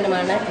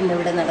പ്രവർത്തനമാണ്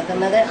ഇന്നിവിടെ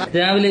നടക്കുന്നത്.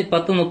 രാവിലെ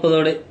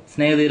 10:30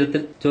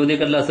 സ്നേഹതീരത്തിൽ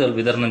ചോദ്യക്കടലാസുകൾ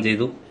വിതരണം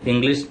ചെയ്തു.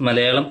 ഇംഗ്ലീഷ്,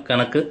 മലയാളം,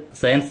 കണക്ക്,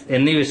 സയൻസ്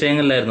എന്നീ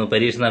വിഷയങ്ങളിലായിരുന്നു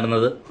പരീക്ഷ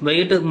നടന്നത്.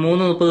 വൈകിട്ട്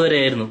 3:30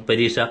 വരെയായിരുന്നു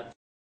പരീക്ഷ.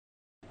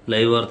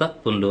 ലൈവ് വാർത്ത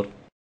പുനലൂർ.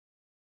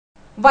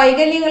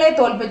 വൈകല്യങ്ങളെ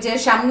തോൽപ്പിച്ച്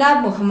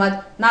ഷംനാദ് മുഹമ്മദ്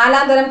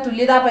 4ാം തരം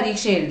തുല്യതാ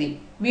പരീക്ഷ എഴുതി.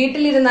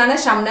 വീട്ടിലിരുന്നാണ്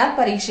ഷംനാദ്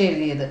പരീക്ഷ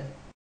എഴുതിയത്.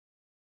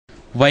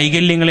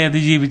 വൈകല്യങ്ങളെ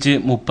അതിജീവിച്ച്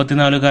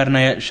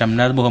 34-കാരനായ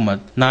ഷംനാദ്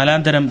മുഹമ്മദ്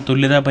 4ാം തരം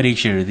തുല്യതാ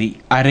പരീക്ഷ എഴുതി.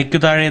 അരയ്ക്കു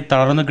താഴെ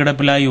തളർന്നു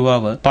കിടപ്പിലായ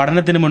യുവാവ്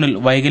പഠനത്തിന് മുന്നിൽ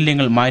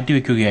വൈകല്യങ്ങൾ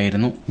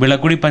മാറ്റിവെക്കുകയായിരുന്നു.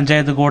 വിളക്കുടി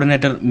പഞ്ചായത്ത്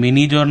കോർഡിനേറ്റർ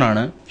മിനി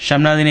ജോർണാണ്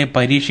ഷംനാദിനെ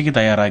പരീക്ഷയ്ക്ക്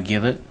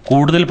തയ്യാറാക്കിയത്.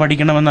 കൂടുതൽ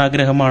പഠിക്കണമെന്ന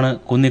ആഗ്രഹമാണ്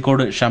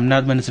കുന്നിക്കോട്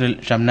ഷംനാദ് മനസ്സിൽ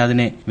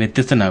ഷംനാദിനെ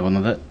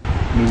വ്യത്യസ്തനാകുന്നത്.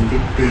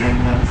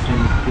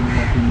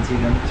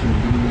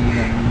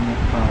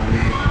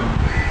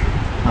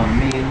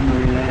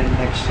 അമ്മയെന്നുള്ള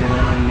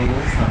രണ്ടക്ഷരമല്ലയോ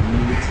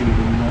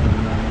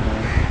സമ്മതിച്ചിരുന്നതെന്നാണ്.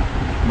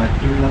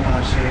 മറ്റുള്ള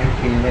ഭാഷകൾ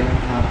കേവലം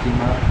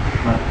ഹാക്കിമാർ,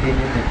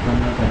 മർത്യനെ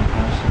തെറ്റുന്ന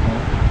പരിഭാഷകൾ.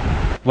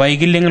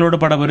 വൈകല്യങ്ങളോട്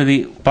പടപൊരുതി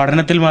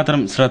പഠനത്തിൽ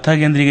മാത്രം ശ്രദ്ധ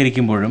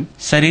കേന്ദ്രീകരിക്കുമ്പോഴും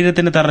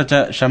ശരീരത്തിന് തറച്ച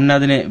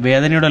ഷംനാദിനെ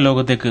വേദനയുടെ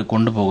ലോകത്തേക്ക്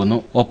കൊണ്ടുപോകുന്നു.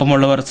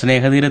 ഒപ്പമുള്ളവർ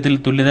സ്നേഹതീരത്തിൽ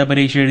തുല്യതാ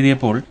പരീക്ഷ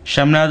എഴുതിയപ്പോൾ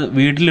ഷംനാദ്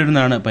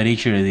വീട്ടിലിരുന്നാണ്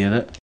പരീക്ഷ എഴുതിയത്.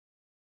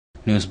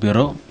 News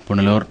bureau,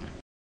 Punalur.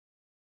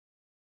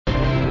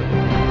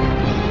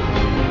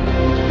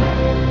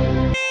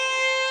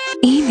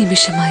 ഈ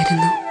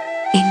നിമിഷമായിരുന്നു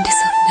എന്റെ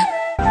സ്വപ്നം.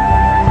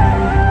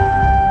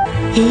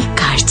 ഈ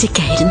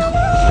കാഴ്ചയ്ക്കായിരുന്നു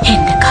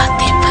എന്റെ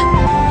കാത്തിരിപ്പ്.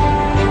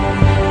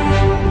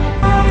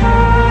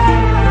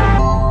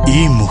 ഈ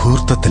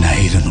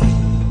മുഹൂർത്തത്തിനായിരുന്നു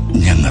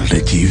ഞങ്ങളുടെ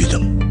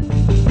ജീവിതം.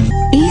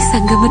 ഈ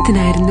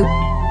സംഗമത്തിനായിരുന്നു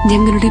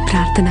ഞങ്ങളുടെ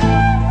പ്രാർത്ഥന.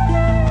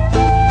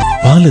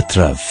 Palathra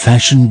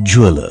fashion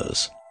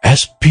jewellers,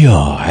 as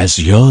pure as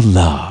your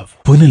love.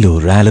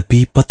 Punalur, Alleppey,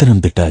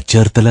 Pathanamthitta,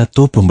 Cherthala,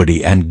 Thoppumpady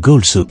and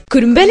gold.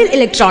 കുറുമ്പലിൽ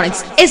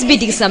electronics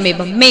SBT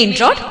സമീപം main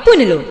road,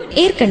 Punalur.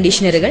 Air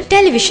കണ്ടീഷണറുകൾ,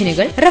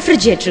 ടെലിവിഷനുകൾ,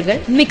 റെഫ്രിജറേറ്ററുകൾ,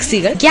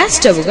 മിക്സികൾ, gas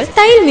സ്റ്റവുകൾ,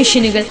 തയ്യൽ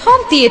മെഷീനുകൾ,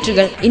 ഹോം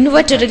തിയേറ്ററുകൾ,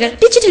 ഇൻവെർട്ടറുകൾ,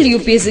 ഡിജിറ്റൽ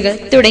UPSകൾ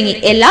തുടങ്ങി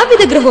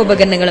എല്ലാവിധ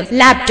ഗൃഹോപകരണങ്ങളും,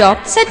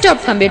 ലാപ്ടോപ്പ്, സെറ്റ്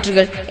ടോപ്പ്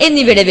കമ്പ്യൂട്ടറുകൾ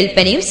എന്നിവയുടെ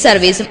വിൽപ്പനയും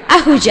സർവീസും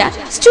അഹൂജ,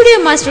 സ്റ്റുഡിയോ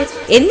മാസ്റ്റർ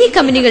എന്നീ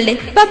കമ്പനികളുടെ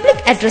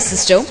പബ്ലിക് അഡ്രസ്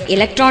സിസ്റ്റവും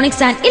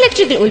ഇലക്ട്രോണിക്സ് ആൻഡ്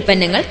ഇലക്ട്രിക്കൽ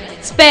ഉൽപ്പന്നങ്ങൾ,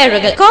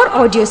 സ്പെയറുകൾ, core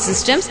audio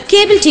systems,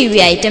 cable TV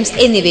items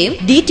എന്നിവയും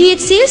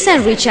DTH സെയിൽസ്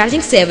ആൻഡ്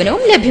റീചാർജിംഗ്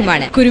സേവനവും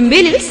ലഭ്യമാണ്.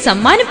 കുരുമ്പേലിൽ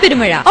സമ്മാന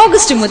പെരുമഴ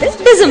ഓഗസ്റ്റ് മുതൽ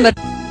ഡിസംബർ.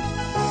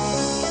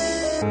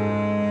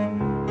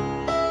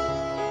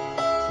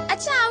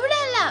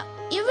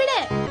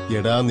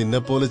 എടാ,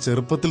 നിന്നെപ്പോലെ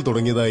ചെറുപ്പത്തിൽ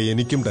തുടങ്ങിയതായി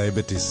എനിക്കും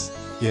ഡയബറ്റീസ്.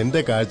 എന്റെ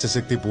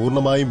കാഴ്ചശക്തി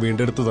പൂർണ്ണമായും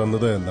വീണ്ടെടുത്തു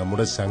തന്നത്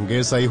നമ്മുടെ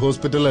ശങ്കേഴ്സ് ഐ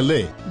ഹോസ്പിറ്റൽ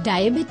അല്ലേ.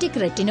 ഡയബറ്റിക്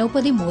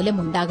റെറ്റിനോപ്പതി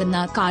മൂലമുണ്ടാകുന്ന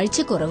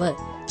കാഴ്ചക്കുറവ്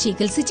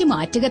ചികിത്സിച്ച്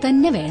മാറ്റുക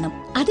തന്നെ വേണം.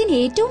 അതിന്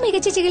ഏറ്റവും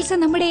മികച്ച ചികിത്സ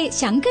നമ്മുടെ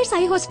Shankar's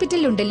I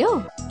ഹോസ്പിറ്റലിലുണ്ടല്ലോ.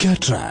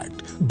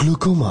 Cataract,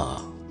 glaucoma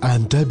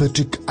and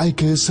diabetic eye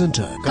care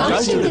centre.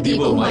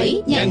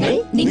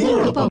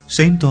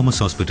 Saint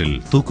Thomas hospital,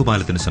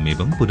 തൂക്കുപാലത്തിന്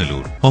സമീപം,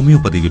 പുനലൂർ.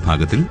 ഹോമിയോപ്പതി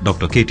വിഭാഗത്തിൽ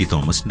doctor KT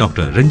Thomas,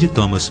 doctor Ranjith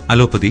Thomas.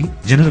 Allopathy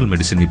general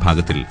medicine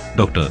വിഭാഗത്തിൽ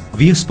doctor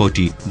VS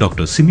Potti,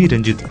 doctor Simi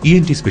Ranjith,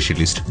 ENT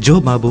specialist ജോ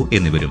ബാബു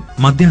എന്നിവരും.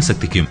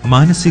 മദ്യാസക്തിക്കും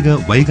മാനസിക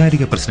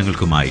വൈകാരിക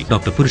പ്രശ്നങ്ങൾക്കുമായി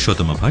doctor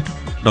Purushothama Bhat,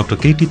 doctor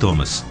KT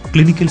Thomas.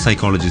 Clinical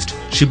psychologist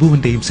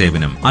ഷിബുവിന്റെയും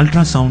സേവനം.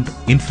 Ultrasound,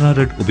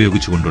 infrared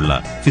ഉപയോഗിച്ചുകൊണ്ടുള്ള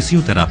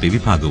physiotherapy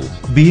വിഭാഗവും.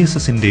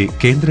 BSSന്റെ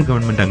കേന്ദ്ര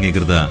government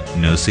അംഗീകൃത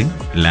nursing,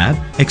 lab,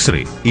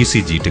 x-ray,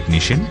 ECG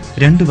technician,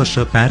 2 വർഷ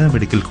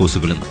പാരാമെഡിക്കൽ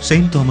കോഴ്സുകളും.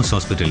 Saint Thomas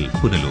hospital,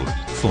 Punalur.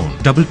 Phone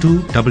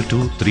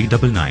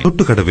 222239.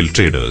 Thottukadavil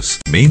traders,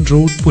 main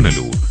road,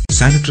 Punalur.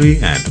 Sanitary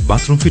and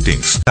bathroom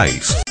fittings,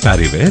 tiles,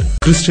 Parryware,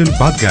 crystal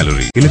Baat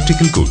gallery,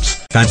 electrical goods,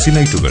 fancy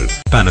ലൈറ്റുകൾ,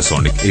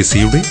 Panasonic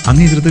AC-യുടെ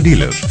അംഗീകൃത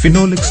dealer.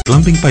 Finolex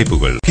plumbing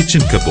പൈപ്പുകൾ,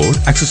 kitchen cupboard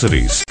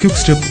accessories, quick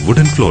step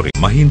wooden flooring,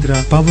 Mahindra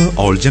power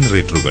all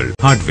ജനറേറ്ററുകൾ,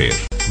 hardware,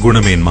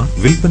 ഗുണമേന്മ,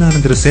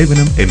 വിൽപ്പനാനന്തര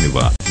സേവനം എന്നിവ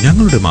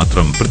ഞങ്ങളുടെ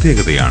മാത്രം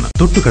പ്രത്യേകതയാണ്.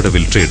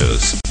 Thottukadavil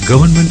traders,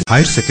 government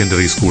higher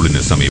secondary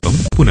സ്കൂളിന് സമീപം,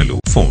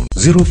 Punalur. Phone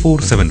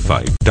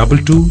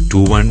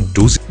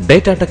 0475222120.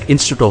 ഡേറ്റാടെക്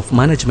institute of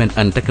management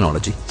and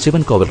technology,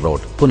 Sivankovil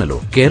road,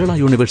 Punalur. Kerala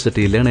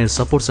university learners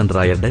support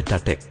സെന്ററായ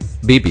ഡേറ്റാടെക്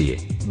BBA,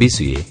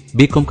 BCA,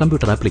 BCom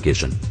computer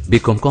application,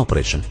 BCom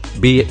corporation,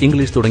 BA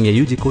English തുടങ്ങിയ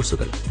UG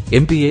കോഴ്സുകൾ,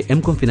 MPA,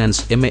 MCom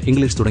finance, MA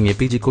English തുടങ്ങിയ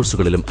PG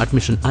കോഴ്സുകളിലും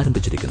അഡ്മിഷൻ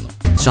ആരംഭിച്ചിരിക്കുന്നു.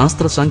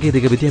 ശാസ്ത്ര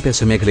സാങ്കേതിക വിദ്യാഭ്യാസ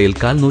മേഖലയിൽ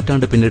 4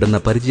 നൂറ്റാണ്ട് പിന്നിടുന്ന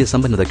പരിചയ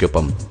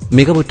സമ്പന്നതയ്ക്കൊപ്പം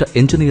മികവുറ്റ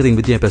എഞ്ചിനീയറിംഗ്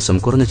വിദ്യാഭ്യാസം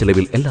കുറഞ്ഞ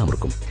ചെലവിൽ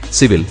എല്ലാവർക്കും.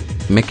 സിവിൽ,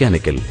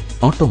 മെക്കാനിക്കൽ,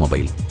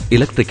 ഓട്ടോമൊബൈൽ,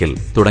 ഇലക്ട്രിക്കൽ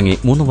തുടങ്ങി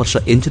 3 വർഷ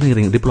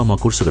എഞ്ചിനീയറിംഗ് ഡിപ്ലോമ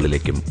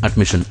കോഴ്സുകളിലേക്കും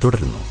അഡ്മിഷൻ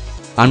തുടരുന്നു.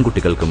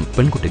 ആൺകുട്ടികൾക്കും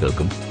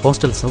പെൺകുട്ടികൾക്കും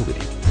ഹോസ്റ്റൽ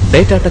സൗകര്യം.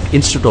 ഡേറ്റാടെക്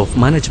institute of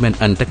management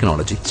and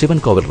technology,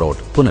 Sivankovil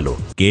road, Punalur.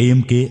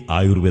 KMK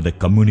Ayurveda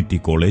community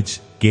college,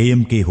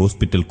 KMK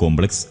hospital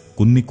complex,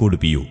 Kunnicode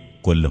PU,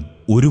 കൊല്ലം.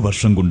 1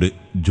 വർഷം കൊണ്ട്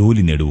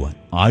ജോലി നേടുവാൻ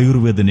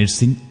ആയുർവേദ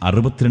നഴ്സിംഗ്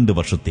 62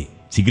 വർഷത്തെ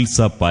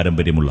ചികിത്സാ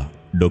പാരമ്പര്യമുള്ള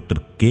ഡോക്ടർ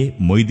K.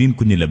 മൊയ്തീൻ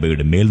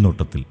കുഞ്ഞിലബയുടെ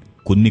മേൽനോട്ടത്തിൽ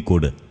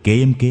കുന്നിക്കോട്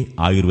KMK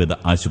ആയുർവേദ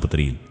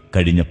ആശുപത്രിയിൽ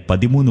കഴിഞ്ഞ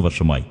 13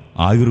 വർഷമായി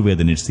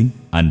Ayurveda nursing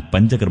and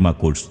panchakarma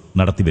course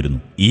നടത്തിവരുന്നു.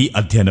 ഈ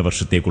അധ്യയന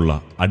വർഷത്തേക്കുള്ള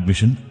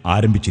അഡ്മിഷൻ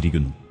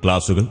ആരംഭിച്ചിരിക്കുന്നു.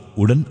 ക്ലാസുകൾ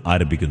ഉടൻ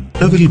ആരംഭിക്കുന്നു.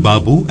 കടവിൽ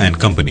Babu and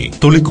company,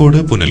 Tholicode,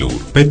 Punalur.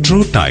 Petro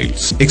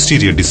tiles,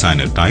 exterior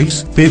designer tiles,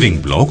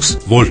 paving blocks,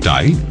 wall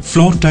tile,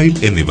 floor tile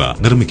എന്നിവ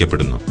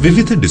നിർമ്മിക്കപ്പെടുന്നു.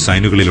 വിവിധ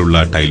ഡിസൈനുകളിലുള്ള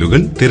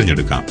ടൈലുകൾ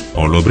തിരഞ്ഞെടുക്കാം.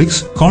 ഹോളോ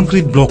ബ്രിക്സ്,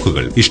 കോൺക്രീറ്റ്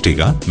ബ്ലോക്കുകൾ,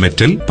 ഇഷ്ടിക,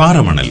 metal,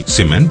 പാറമണൽ,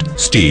 cement,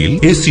 steel,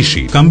 AC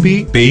sheet, കമ്പി,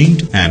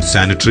 paint and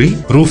sanitary,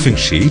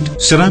 roofing sheet,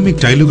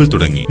 ceramic ടൈലുകൾ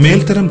തുടങ്ങി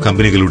മേൽത്തരം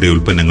കമ്പനികളുടെ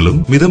ഉൽപ്പന്നങ്ങളും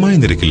മിതമായ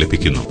നിരക്കിൽ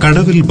ലഭിക്കുന്നു.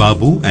 കടവിൽ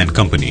Babu and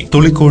company,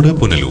 Tholicode,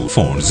 Punalur.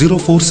 Phone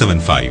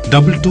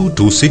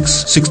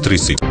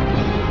 0475222636.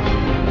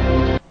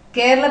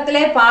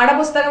 കേരളത്തിലെ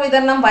പാഠപുസ്തക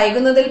വിതരണം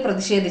വൈകുന്നതിൽ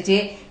പ്രതിഷേധിച്ച്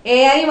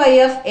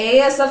AIYF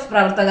ASF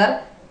പ്രവർത്തകർ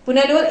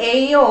പുനലൂർ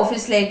AEO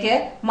ഓഫീസിലേക്ക്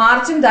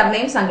മാർച്ചും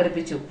ധർണയും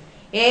സംഘടിപ്പിച്ചു.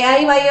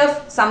 AIYF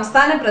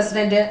സംസ്ഥാന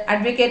president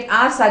advocate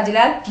R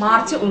Sajilal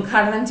March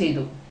ഉദ്ഘാടനം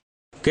ചെയ്തു.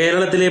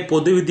 കേരളത്തിലെ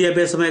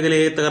പൊതുവിദ്യാഭ്യാസ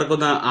മേഖലയെ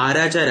തകർക്കുന്ന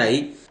ആരാചാരായി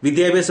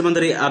വിദ്യാഭ്യാസ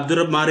മന്ത്രി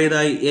അബ്ദുറബ്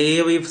മാറിയതായി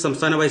AIYF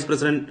സംസ്ഥാന vice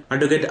president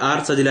advocate R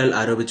Sajilal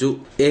ആരോപിച്ചു.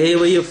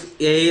 AIYF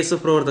ASF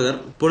പ്രവർത്തകർ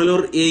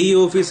പുനലൂർ AEO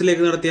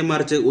ഓഫീസിലേക്ക് നടത്തിയ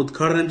മാർച്ച്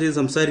ഉദ്ഘാടനം ചെയ്ത്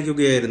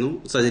സംസാരിക്കുകയായിരുന്നു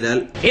സജിലാൽ.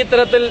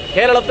 ഇത്തരത്തിൽ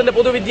കേരളത്തിന്റെ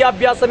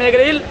പൊതുവിദ്യാഭ്യാസ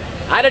മേഖലയിൽ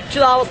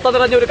അരക്ഷിതാവസ്ഥ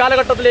നിറഞ്ഞ ഒരു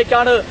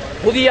കാലഘട്ടത്തിലേക്കാണ്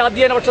പുതിയ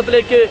അധ്യയന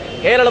വർഷത്തിലേക്ക്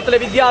കേരളത്തിലെ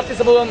വിദ്യാർത്ഥി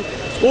സമൂഹം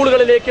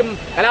സ്കൂളുകളിലേക്കും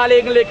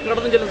കലാലയങ്ങളിലേക്കും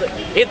കടന്നു ചെല്ലുന്നത്.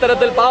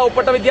 ഇത്തരത്തിൽ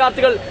പാവപ്പെട്ട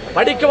വിദ്യാർത്ഥികൾ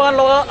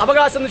പഠിക്കുവാനുള്ള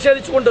അവകാശം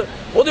നിഷേധിച്ചുകൊണ്ട്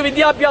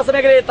പൊതുവിദ്യാഭ്യാസ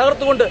മേഖലയെ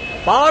തകർത്തുകൊണ്ട്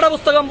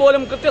പാഠപുസ്തകം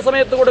പോലും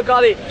കൃത്യസമയത്ത്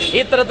കൊടുക്കാതെ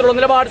ഇത്തരത്തിലുള്ള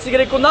നിലപാട്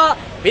സ്വീകരിക്കുന്ന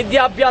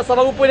വിദ്യാഭ്യാസ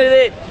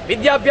വകുപ്പിനെതിരെ,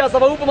 വിദ്യാഭ്യാസ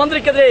വകുപ്പ്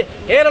മന്ത്രിക്കെതിരെ,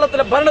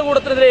 കേരളത്തിലെ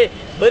ഭരണകൂടത്തിനെതിരെ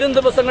വരും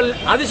ദിവസങ്ങളിൽ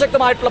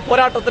അതിശക്തമായിട്ടുള്ള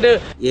പോരാട്ടത്തിന്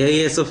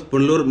AISF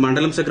പുനലൂർ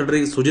മണ്ഡലം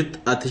സെക്രട്ടറി സുജിത്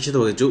അധ്യക്ഷത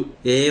വഹിച്ചു.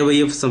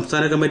 AIYF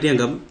സംസ്ഥാന കമ്മിറ്റി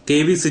അംഗം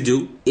KV സിജു,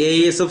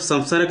 AISF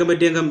സംസ്ഥാന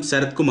കമ്മിറ്റി അംഗം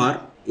ശരത് കുമാർ,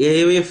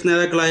 AIYF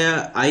നേതാക്കളായ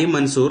I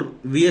Mansoor,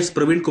 VS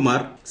Praveen Kumar,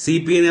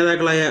 CPI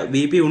നേതാക്കളായ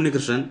VP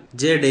Unnikrishnan,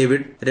 J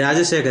David,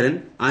 Rajasekharan,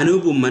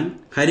 Anoop Oommen,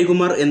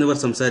 Harikumar എന്നിവർ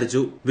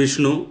സംസാരിച്ചു.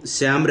 വിഷ്ണു,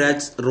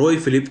 ശ്യാംരാജ്,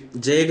 റോയ് ഫിലിപ്പ്,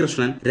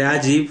 ജയകൃഷ്ണൻ,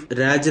 രാജീവ്,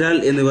 രാജ്ലാൽ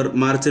എന്നിവർ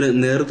മാർച്ചിന്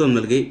നേതൃത്വം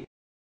നൽകി.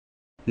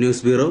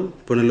 News bureau,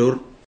 Punalur.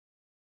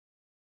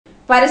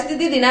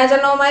 പരിസ്ഥിതി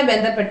ദിനാചരണവുമായി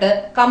ബന്ധപ്പെട്ട്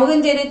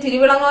കമുകഞ്ചേരി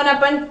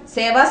തിരുവിളങ്ങോനപ്പൻ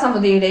സേവാ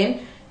സമിതിയുടെയും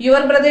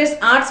യുവർ ബ്രദേഴ്സ്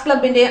ആർട്സ്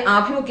ക്ലബിന്റെ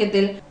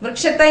ആഭിമുഖ്യത്തിൽ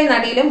വൃക്ഷത്തൈ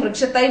നടീലും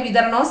വൃക്ഷത്തൈ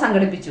വിതരണവും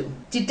സംഘടിപ്പിച്ചു.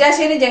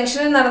 ചിറ്റാശ്ശേരി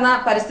ജംഗ്ഷനിൽ നടന്ന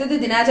പരിസ്ഥിതി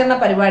ദിനാചരണ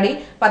പരിപാടി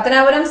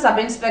പത്തനാപുരം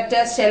സബ്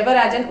ഇൻസ്പെക്ടർ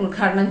ശെൽവരാജൻ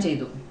ഉദ്ഘാടനം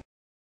ചെയ്തു.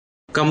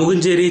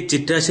 കമുകഞ്ചേരി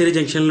ചിറ്റാശ്ശേരി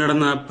ജംഗ്ഷനിൽ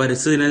നടന്ന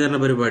പരിസ്ഥിതി ദിനാചരണ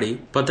പരിപാടി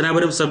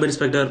പത്തനാപുരം സബ്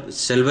ഇൻസ്പെക്ടർ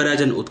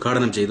ശെൽവരാജൻ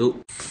ഉദ്ഘാടനം ചെയ്തു.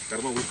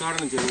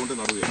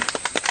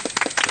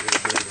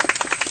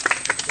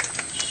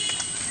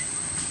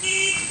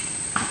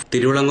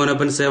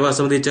 തിരുവിളങ്ങോനപ്പൻ സേവാ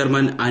സമിതി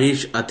ചെയർമാൻ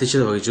അനീഷ്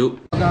അധ്യക്ഷത വഹിച്ചു.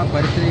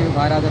 പരിസ്ഥിതി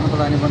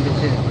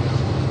വാരാചരണത്തോടനുബന്ധിച്ച്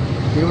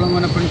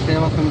തിരുവിളങ്ങോനപ്പൻ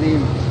സേവാ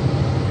സമിതിയും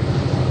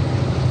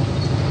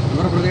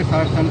your brothers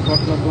arts and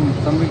sports ക്ലബും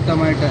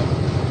സംയുക്തമായിട്ട്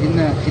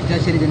ഇന്ന്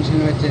ചിറ്റാശ്ശേരി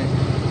ജംഗ്ഷനിൽ വെച്ച്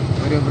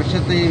ഒരു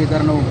വൃക്ഷത്തൈ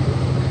വിതരണവും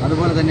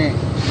അതുപോലെ തന്നെ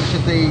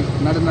വൃക്ഷത്തൈ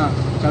നടുന്ന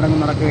ചടങ്ങ്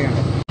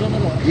നടക്കുകയാണ്.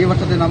 ഈ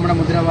വർഷത്തെ നമ്മുടെ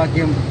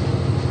മുദ്രാവാക്യം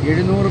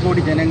 700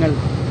 കോടി ജനങ്ങൾ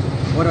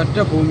ഒരൊറ്റ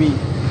ഭൂമി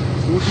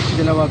സൂക്ഷിച്ച്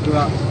ചിലവാക്കുക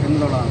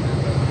എന്നുള്ളതാണ്.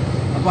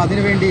 അപ്പോൾ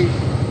അതിനുവേണ്ടി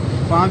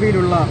ഭാവി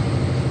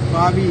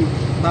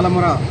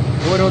തലമുറ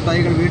ഓരോ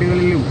തൈകൾ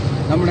വീടുകളിലും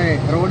നമ്മുടെ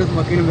റോഡ്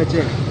വക്കിലും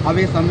വെച്ച്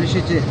അവയെ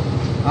സംരക്ഷിച്ച്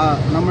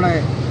നമ്മുടെ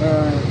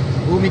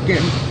ഭൂമിക്ക്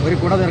ഒരു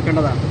കുട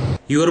തീർക്കേണ്ടതാണ്.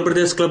 Your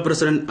brothers club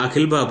president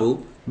Akhil Babu,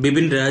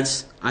 Bipin Raj,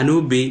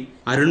 Anoop B,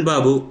 Arun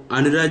Babu,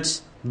 Anuraj,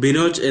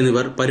 Binoj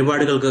എന്നിവർ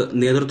പരിപാടികൾക്ക്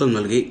നേതൃത്വം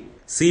നൽകി.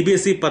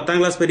 CBSE 10ാം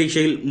ക്ലാസ്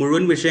പരീക്ഷയിൽ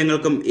മുഴുവൻ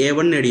വിഷയങ്ങൾക്കും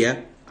A1 നേടിയ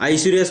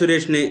ഐശ്വര്യ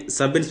സുരേഷിനെ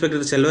സബ്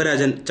ഇൻസ്പെക്ടർ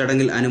ശെൽവരാജൻ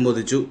ചടങ്ങിൽ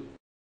അനുമോദിച്ചു.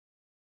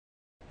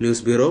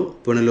 News bureau,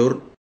 Punalur.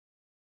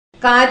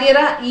 Karyara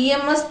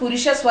EMS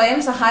പുരുഷ സ്വയം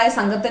സഹായ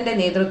സംഘത്തിന്റെ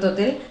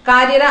നേതൃത്വത്തിൽ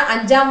കാര്യറ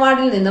 5ാം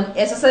വാർഡിൽ നിന്നും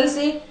SSLC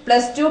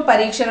 +2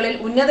 പരീക്ഷകളിൽ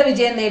ഉന്നത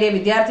വിജയം നേടിയ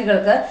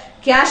വിദ്യാർത്ഥികൾക്ക്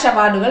ക്യാഷ്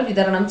അവാർഡുകൾ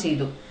വിതരണം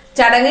ചെയ്തു.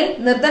 ചടങ്ങിൽ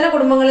നിർധന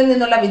കുടുംബങ്ങളിൽ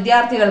നിന്നുള്ള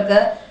വിദ്യാർത്ഥികൾക്ക്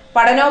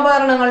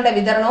പഠനോപകരണങ്ങളുടെ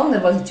വിതരണവും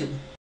നിർവഹിച്ചു.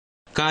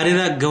 കാര്യറ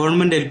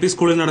ഗവൺമെന്റ് LP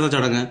സ്കൂളിൽ നടന്ന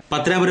ചടങ്ങ്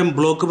പത്തനാപുരം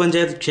ബ്ലോക്ക്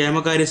പഞ്ചായത്ത്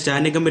ക്ഷേമകാര്യ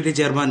standing committee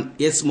chairman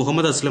S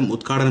Muhammad Aslam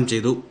ഉദ്ഘാടനം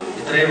ചെയ്തു.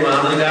 ഇത്രയും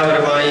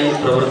മാതൃകാപരമായി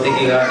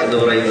പ്രവർത്തിക്കുക എന്ന്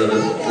പറയുന്നത്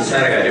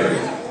നിസ്സാര കാര്യമല്ല.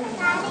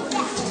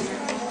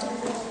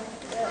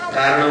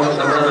 കാരണം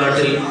നമ്മുടെ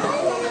നാട്ടിൽ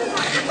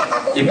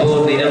ഇപ്പോൾ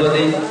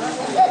നിരവധി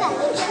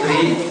സ്ത്രീ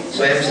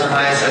സ്വയം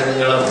സഹായ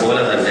സംഘങ്ങളെ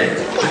പോലെ തന്നെ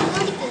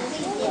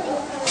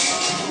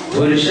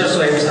പുരുഷ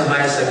സ്വയം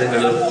സഹായ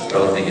സംഘങ്ങളും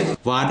പ്രവർത്തിക്കുന്നു.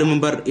 Ward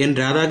member N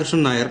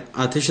Radhakrishnan Nair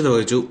അധ്യക്ഷത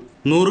വഹിച്ചു.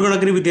 100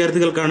 കണക്കിന്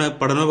വിദ്യാർത്ഥികൾക്കാണ്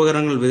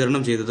പഠനോപകരണങ്ങൾ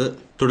വിതരണം ചെയ്തത്.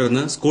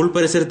 തുടർന്ന് സ്കൂൾ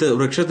പരിസരത്ത്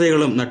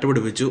വൃക്ഷത്തൈകളും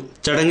നട്ടുപിടിപ്പിച്ചു.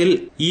 ചടങ്ങിൽ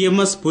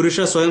EMS പുരുഷ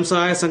സ്വയം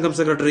സഹായ സംഘം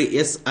secretary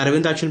S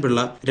Aravindakshan Pillai,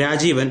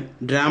 Rajeevan,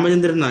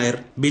 Ramachandran Nair,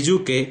 Biju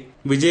K,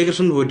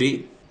 Vijayakrishnan Potti,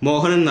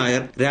 Mohanan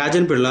Nair,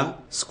 Rajan Pillai,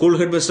 school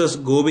head mistress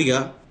Gopika,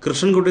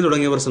 Krishnankutty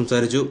തുടങ്ങിയവർ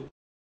സംസാരിച്ചു.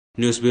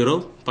 News bureau,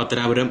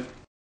 Pathanapuram.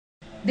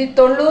 The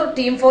തൊള്ളൂർ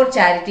team four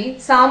charity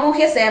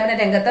സാമൂഹ്യ സേവന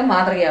രംഗത്ത്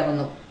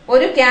മാതൃകയാകുന്നു.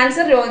 ഒരു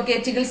ക്യാൻസർ രോഗിക്ക്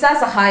ചികിത്സാ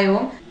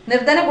സഹായവും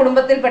നിർധന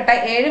കുടുംബത്തിൽപ്പെട്ട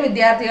 7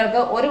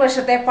 വിദ്യാർത്ഥികൾക്ക് 1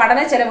 വർഷത്തെ പഠന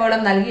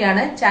ചെലവുകളും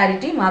നൽകിയാണ്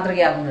ചാരിറ്റി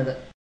മാതൃകയാകുന്നത്.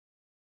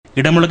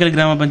 ഇടമുളക്കൽ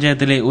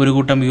ഗ്രാമപഞ്ചായത്തിലെ ഒരു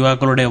കൂട്ടം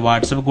യുവാക്കളുടെ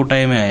വാട്സപ്പ്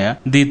കൂട്ടായ്മയായ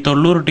ദി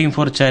തൊള്ളൂർ ടീം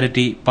ഫോർ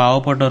ചാരിറ്റി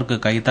പാവപ്പെട്ടവർക്ക്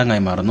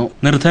കൈത്താങ്ങായി മാറുന്നു.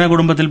 നിർധന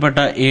കുടുംബത്തിൽപ്പെട്ട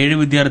 7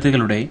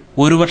 വിദ്യാർത്ഥികളുടെ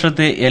 1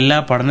 വർഷത്തെ എല്ലാ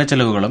പഠന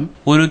ചെലവുകളും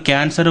ഒരു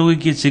ക്യാൻസർ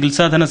രോഗിക്ക്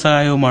ചികിത്സാ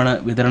ധനസഹായവുമാണ്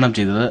വിതരണം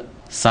ചെയ്തത്.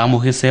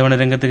 സാമൂഹ്യ സേവന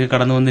രംഗത്തേക്ക്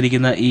കടന്നു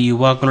വന്നിരിക്കുന്ന ഈ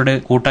യുവാക്കളുടെ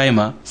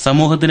കൂട്ടായ്മ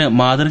സമൂഹത്തിന്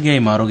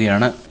മാതൃകയായി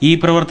മാറുകയാണ്. ഈ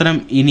പ്രവർത്തനം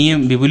ഇനിയും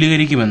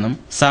വിപുലീകരിക്കുമെന്നും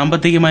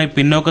സാമ്പത്തികമായി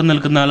പിന്നോക്കം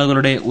നിൽക്കുന്ന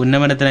ആളുകളുടെ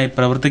ഉന്നമനത്തിനായി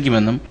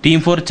പ്രവർത്തിക്കുമെന്നും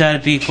team four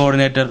charity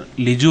coordinator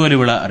Liju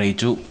അലിവിള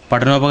അറിയിച്ചു.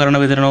 പഠനോപകരണ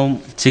വിതരണവും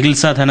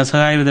ചികിത്സാ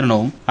ധനസഹായ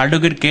വിതരണവും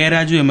അഡ്വക്കേറ്റ് കെ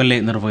രാജു MLA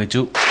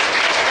നിർവഹിച്ചു.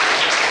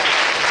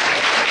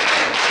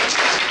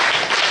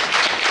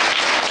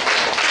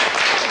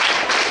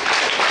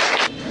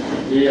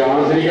 ഈ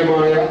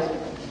ആധുനികമായ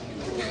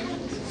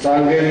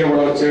സാങ്കേതിക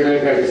വളർച്ചയുടെ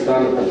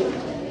അടിസ്ഥാനത്തിൽ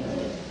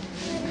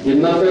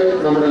ഇന്നത്തെ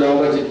നമ്മുടെ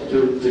ലോക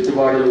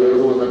ചുറ്റുപാടിൽ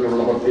ഉയർന്നു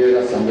വന്നിട്ടുള്ള പ്രത്യേക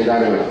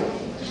സംവിധാനങ്ങളാണ്.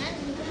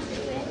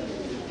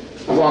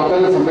 അപ്പോൾ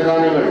അത്തരം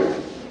സംവിധാനങ്ങൾ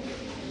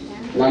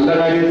നല്ല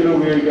കാര്യത്തിൽ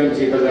ഉപയോഗിക്കാം,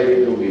 ചീത്ത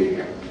കാര്യത്തിൽ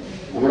ഉപയോഗിക്കാം.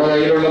 നമ്മുടെ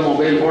കയ്യിലുള്ള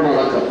മൊബൈൽ ഫോൺ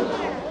അടക്കം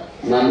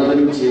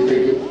നല്ലതിനും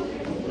ചീത്തയ്ക്കും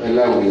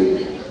എല്ലാം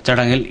ഉപയോഗിക്കാം.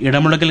 ചടങ്ങിൽ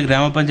ഇടമുളക്കൽ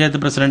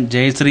ഗ്രാമപഞ്ചായത്ത് പ്രസിഡന്റ്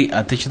ജയശ്രീ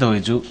അധ്യക്ഷത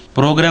വഹിച്ചു.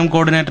 പ്രോഗ്രാം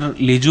കോർഡിനേറ്റർ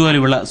ലിജു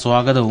അലിവിള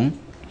സ്വാഗതവും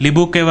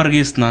ലിബു കെ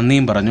വർഗീസ്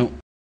നന്ദിയും പറഞ്ഞു.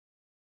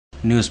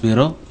 News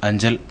bureau,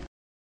 Anchal.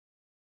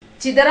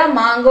 Chithara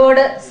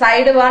Mankode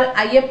side വാൾ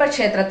അയ്യപ്പ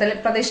ക്ഷേത്രത്തിൽ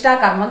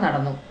പ്രതിഷ്ഠാകർമ്മം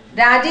നടന്നു.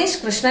 രാജേഷ്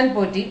കൃഷ്ണൻ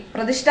പോറ്റി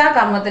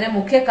പ്രതിഷ്ഠാകർമ്മത്തിന്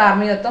മുഖ്യ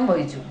കാർമ്മികത്വം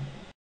വഹിച്ചു.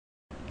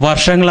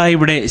 വർഷങ്ങളായി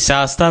ഇവിടെ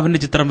ശാസ്താവിന്റെ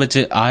ചിത്രം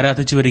വെച്ച്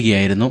ആരാധിച്ചു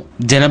വരികയായിരുന്നു.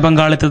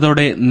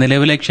 ജനപങ്കാളിത്തത്തോടെ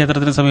നിലവിലെ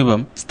ക്ഷേത്രത്തിന്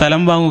സമീപം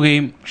സ്ഥലം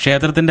വാങ്ങുകയും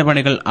ക്ഷേത്രത്തിന്റെ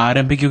പണികൾ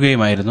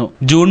ആരംഭിക്കുകയുമായിരുന്നു.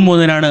 ജൂൺ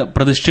 3-നാണ്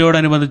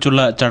പ്രതിഷ്ഠയോടനുബന്ധിച്ചുള്ള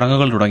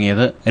ചടങ്ങുകൾ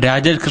തുടങ്ങിയത്.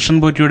 രാജേഷ് കൃഷ്ണൻ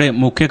പോറ്റിയുടെ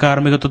മുഖ്യ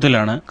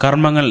കാർമ്മികത്വത്തിലാണ്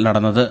കർമ്മങ്ങൾ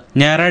നടന്നത്.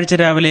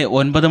 ഞായറാഴ്ച രാവിലെ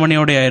 9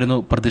 മണിയോടെയായിരുന്നു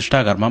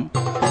പ്രതിഷ്ഠാകർമ്മം.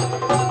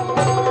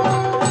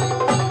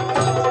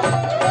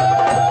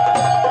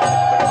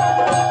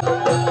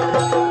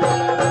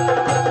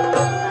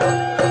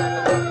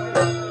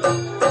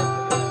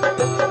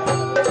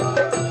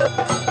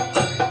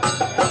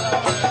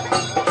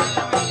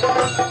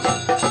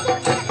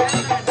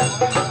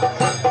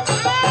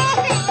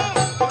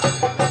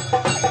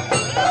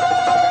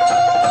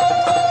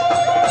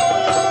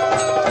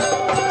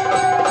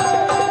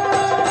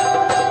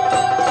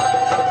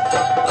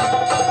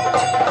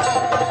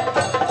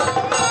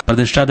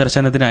 പ്രതിഷ്ഠാ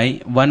ദർശനത്തിനായി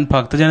വൻ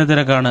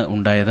ഭക്തജനത്തിരക്കാണ്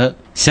ഉണ്ടായത്.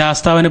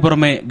 ശാസ്താവിന്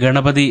പുറമെ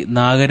ഗണപതി,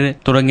 നാഗര്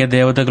തുടങ്ങിയ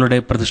ദേവതകളുടെ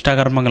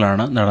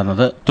പ്രതിഷ്ഠാകർമ്മങ്ങളാണ്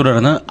നടന്നത്.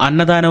 തുടർന്ന്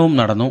അന്നദാനവും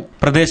നടന്നു.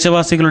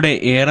 പ്രദേശവാസികളുടെ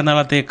ഏറെ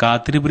നാളത്തെ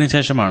കാത്തിരിപ്പിന്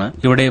ശേഷമാണ്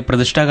ഇവിടെ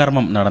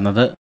പ്രതിഷ്ഠാകർമ്മം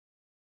നടന്നത്.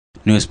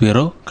 News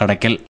bureau,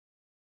 Kadakkal.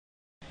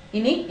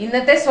 ഇനി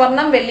ഇന്നത്തെ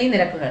സ്വർണം വെള്ളി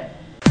നിരക്കുകൾ.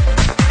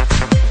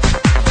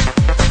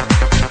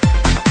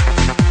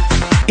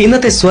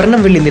 ഇന്നത്തെ സ്വർണം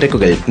വെള്ളി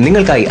നിരക്കുകൾ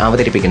നിങ്ങൾക്കായി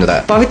അവതരിപ്പിക്കുന്നത്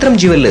പവിത്രം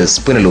jewellers,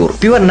 Punalur.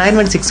 Pure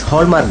 916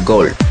 hallmark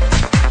gold.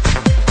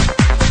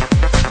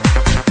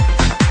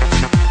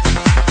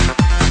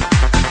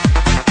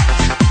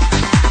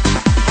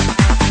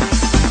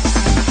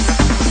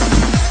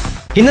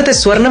 ഇന്നത്തെ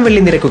സ്വർണം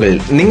വെള്ളി നിരക്കുകൾ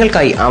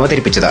നിങ്ങൾക്കായി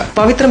അവതരിപ്പിച്ചത്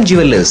പവിത്രം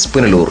jewellers,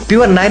 Punalur.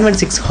 Pure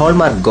 916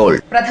 hallmark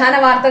gold. പ്രധാന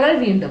വാർത്തകൾ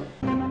വീണ്ടും.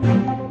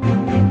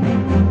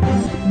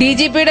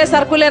 DGPയുടെ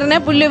സർക്കുലറിന്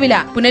പുല്ലുവില.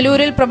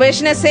 പുനലൂരിൽ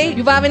പ്രൊബേഷൻ എസ്ഐ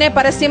യുവാവിനെ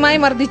പരസ്യമായി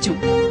മർദ്ദിച്ചു.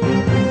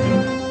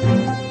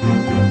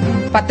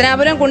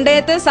 പത്തനാപുരം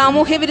കുണ്ടയത്ത്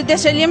സാമൂഹ്യ വിരുദ്ധ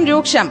ശല്യം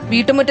രൂക്ഷം.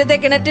 വീട്ടുമുറ്റത്തെ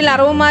കിണറ്റിൽ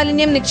അറവ്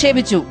മാലിന്യം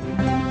നിക്ഷേപിച്ചു.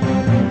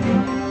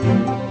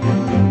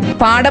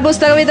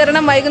 പാഠപുസ്തക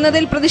വിതരണം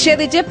വൈകുന്നതിൽ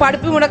പ്രതിഷേധിച്ച്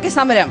പഠിപ്പ് മുടക്കി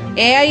സമരം.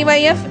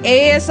 AIYF,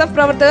 AASF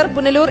പ്രവർത്തകർ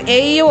പുനലൂർ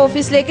AEO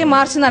ഓഫീസിലേക്ക്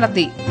മാർച്ച്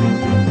നടത്തി.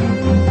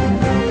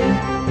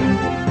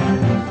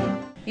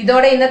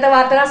 ഇതോടെ ഇന്നത്തെ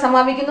വാർത്തകൾ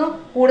സമാപിക്കുന്നു.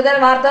 കൂടുതൽ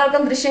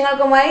വാർത്തകൾക്കും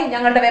ദൃശ്യങ്ങൾക്കുമായി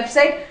ഞങ്ങളുടെ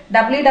വെബ്സൈറ്റ്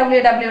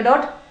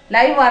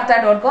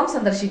www.livevarta.com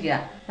സന്ദർശിക്കുക.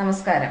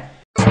 നമസ്കാരം.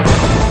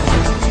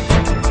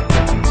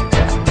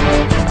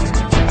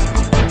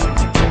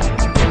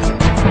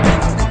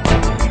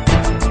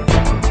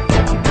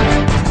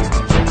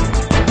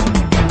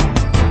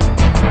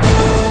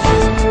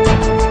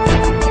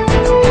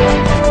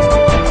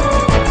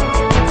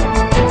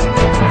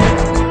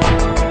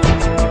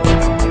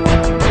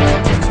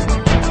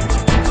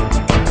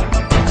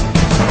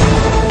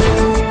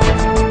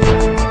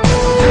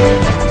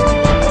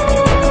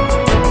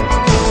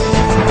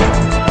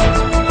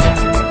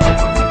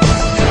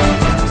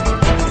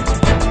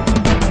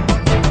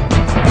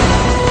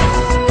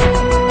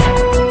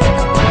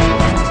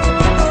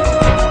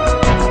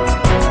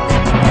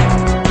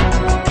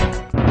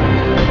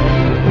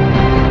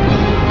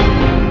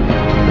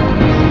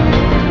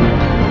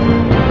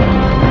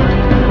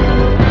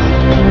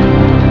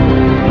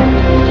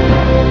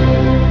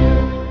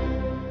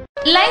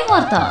 ലൈവ്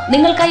വാർത്ത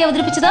നിങ്ങൾക്കായി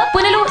അവതരിപ്പിച്ചത്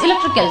Punalur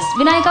electricals,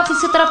 Vinayaka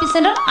physiotherapy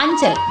centre,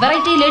 Anchal.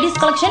 Variety ladies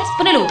collections,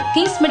 Punalur.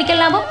 Kings medical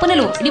lab,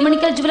 Punalur.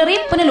 Idimannickal jewellery,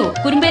 Punalur.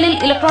 കുരുമ്പേലിൽ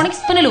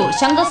electronics, Punalur.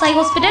 Shankar Sai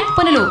hospital,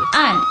 Punalur.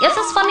 And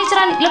SS furniture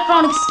and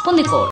electronics, Kunnicode.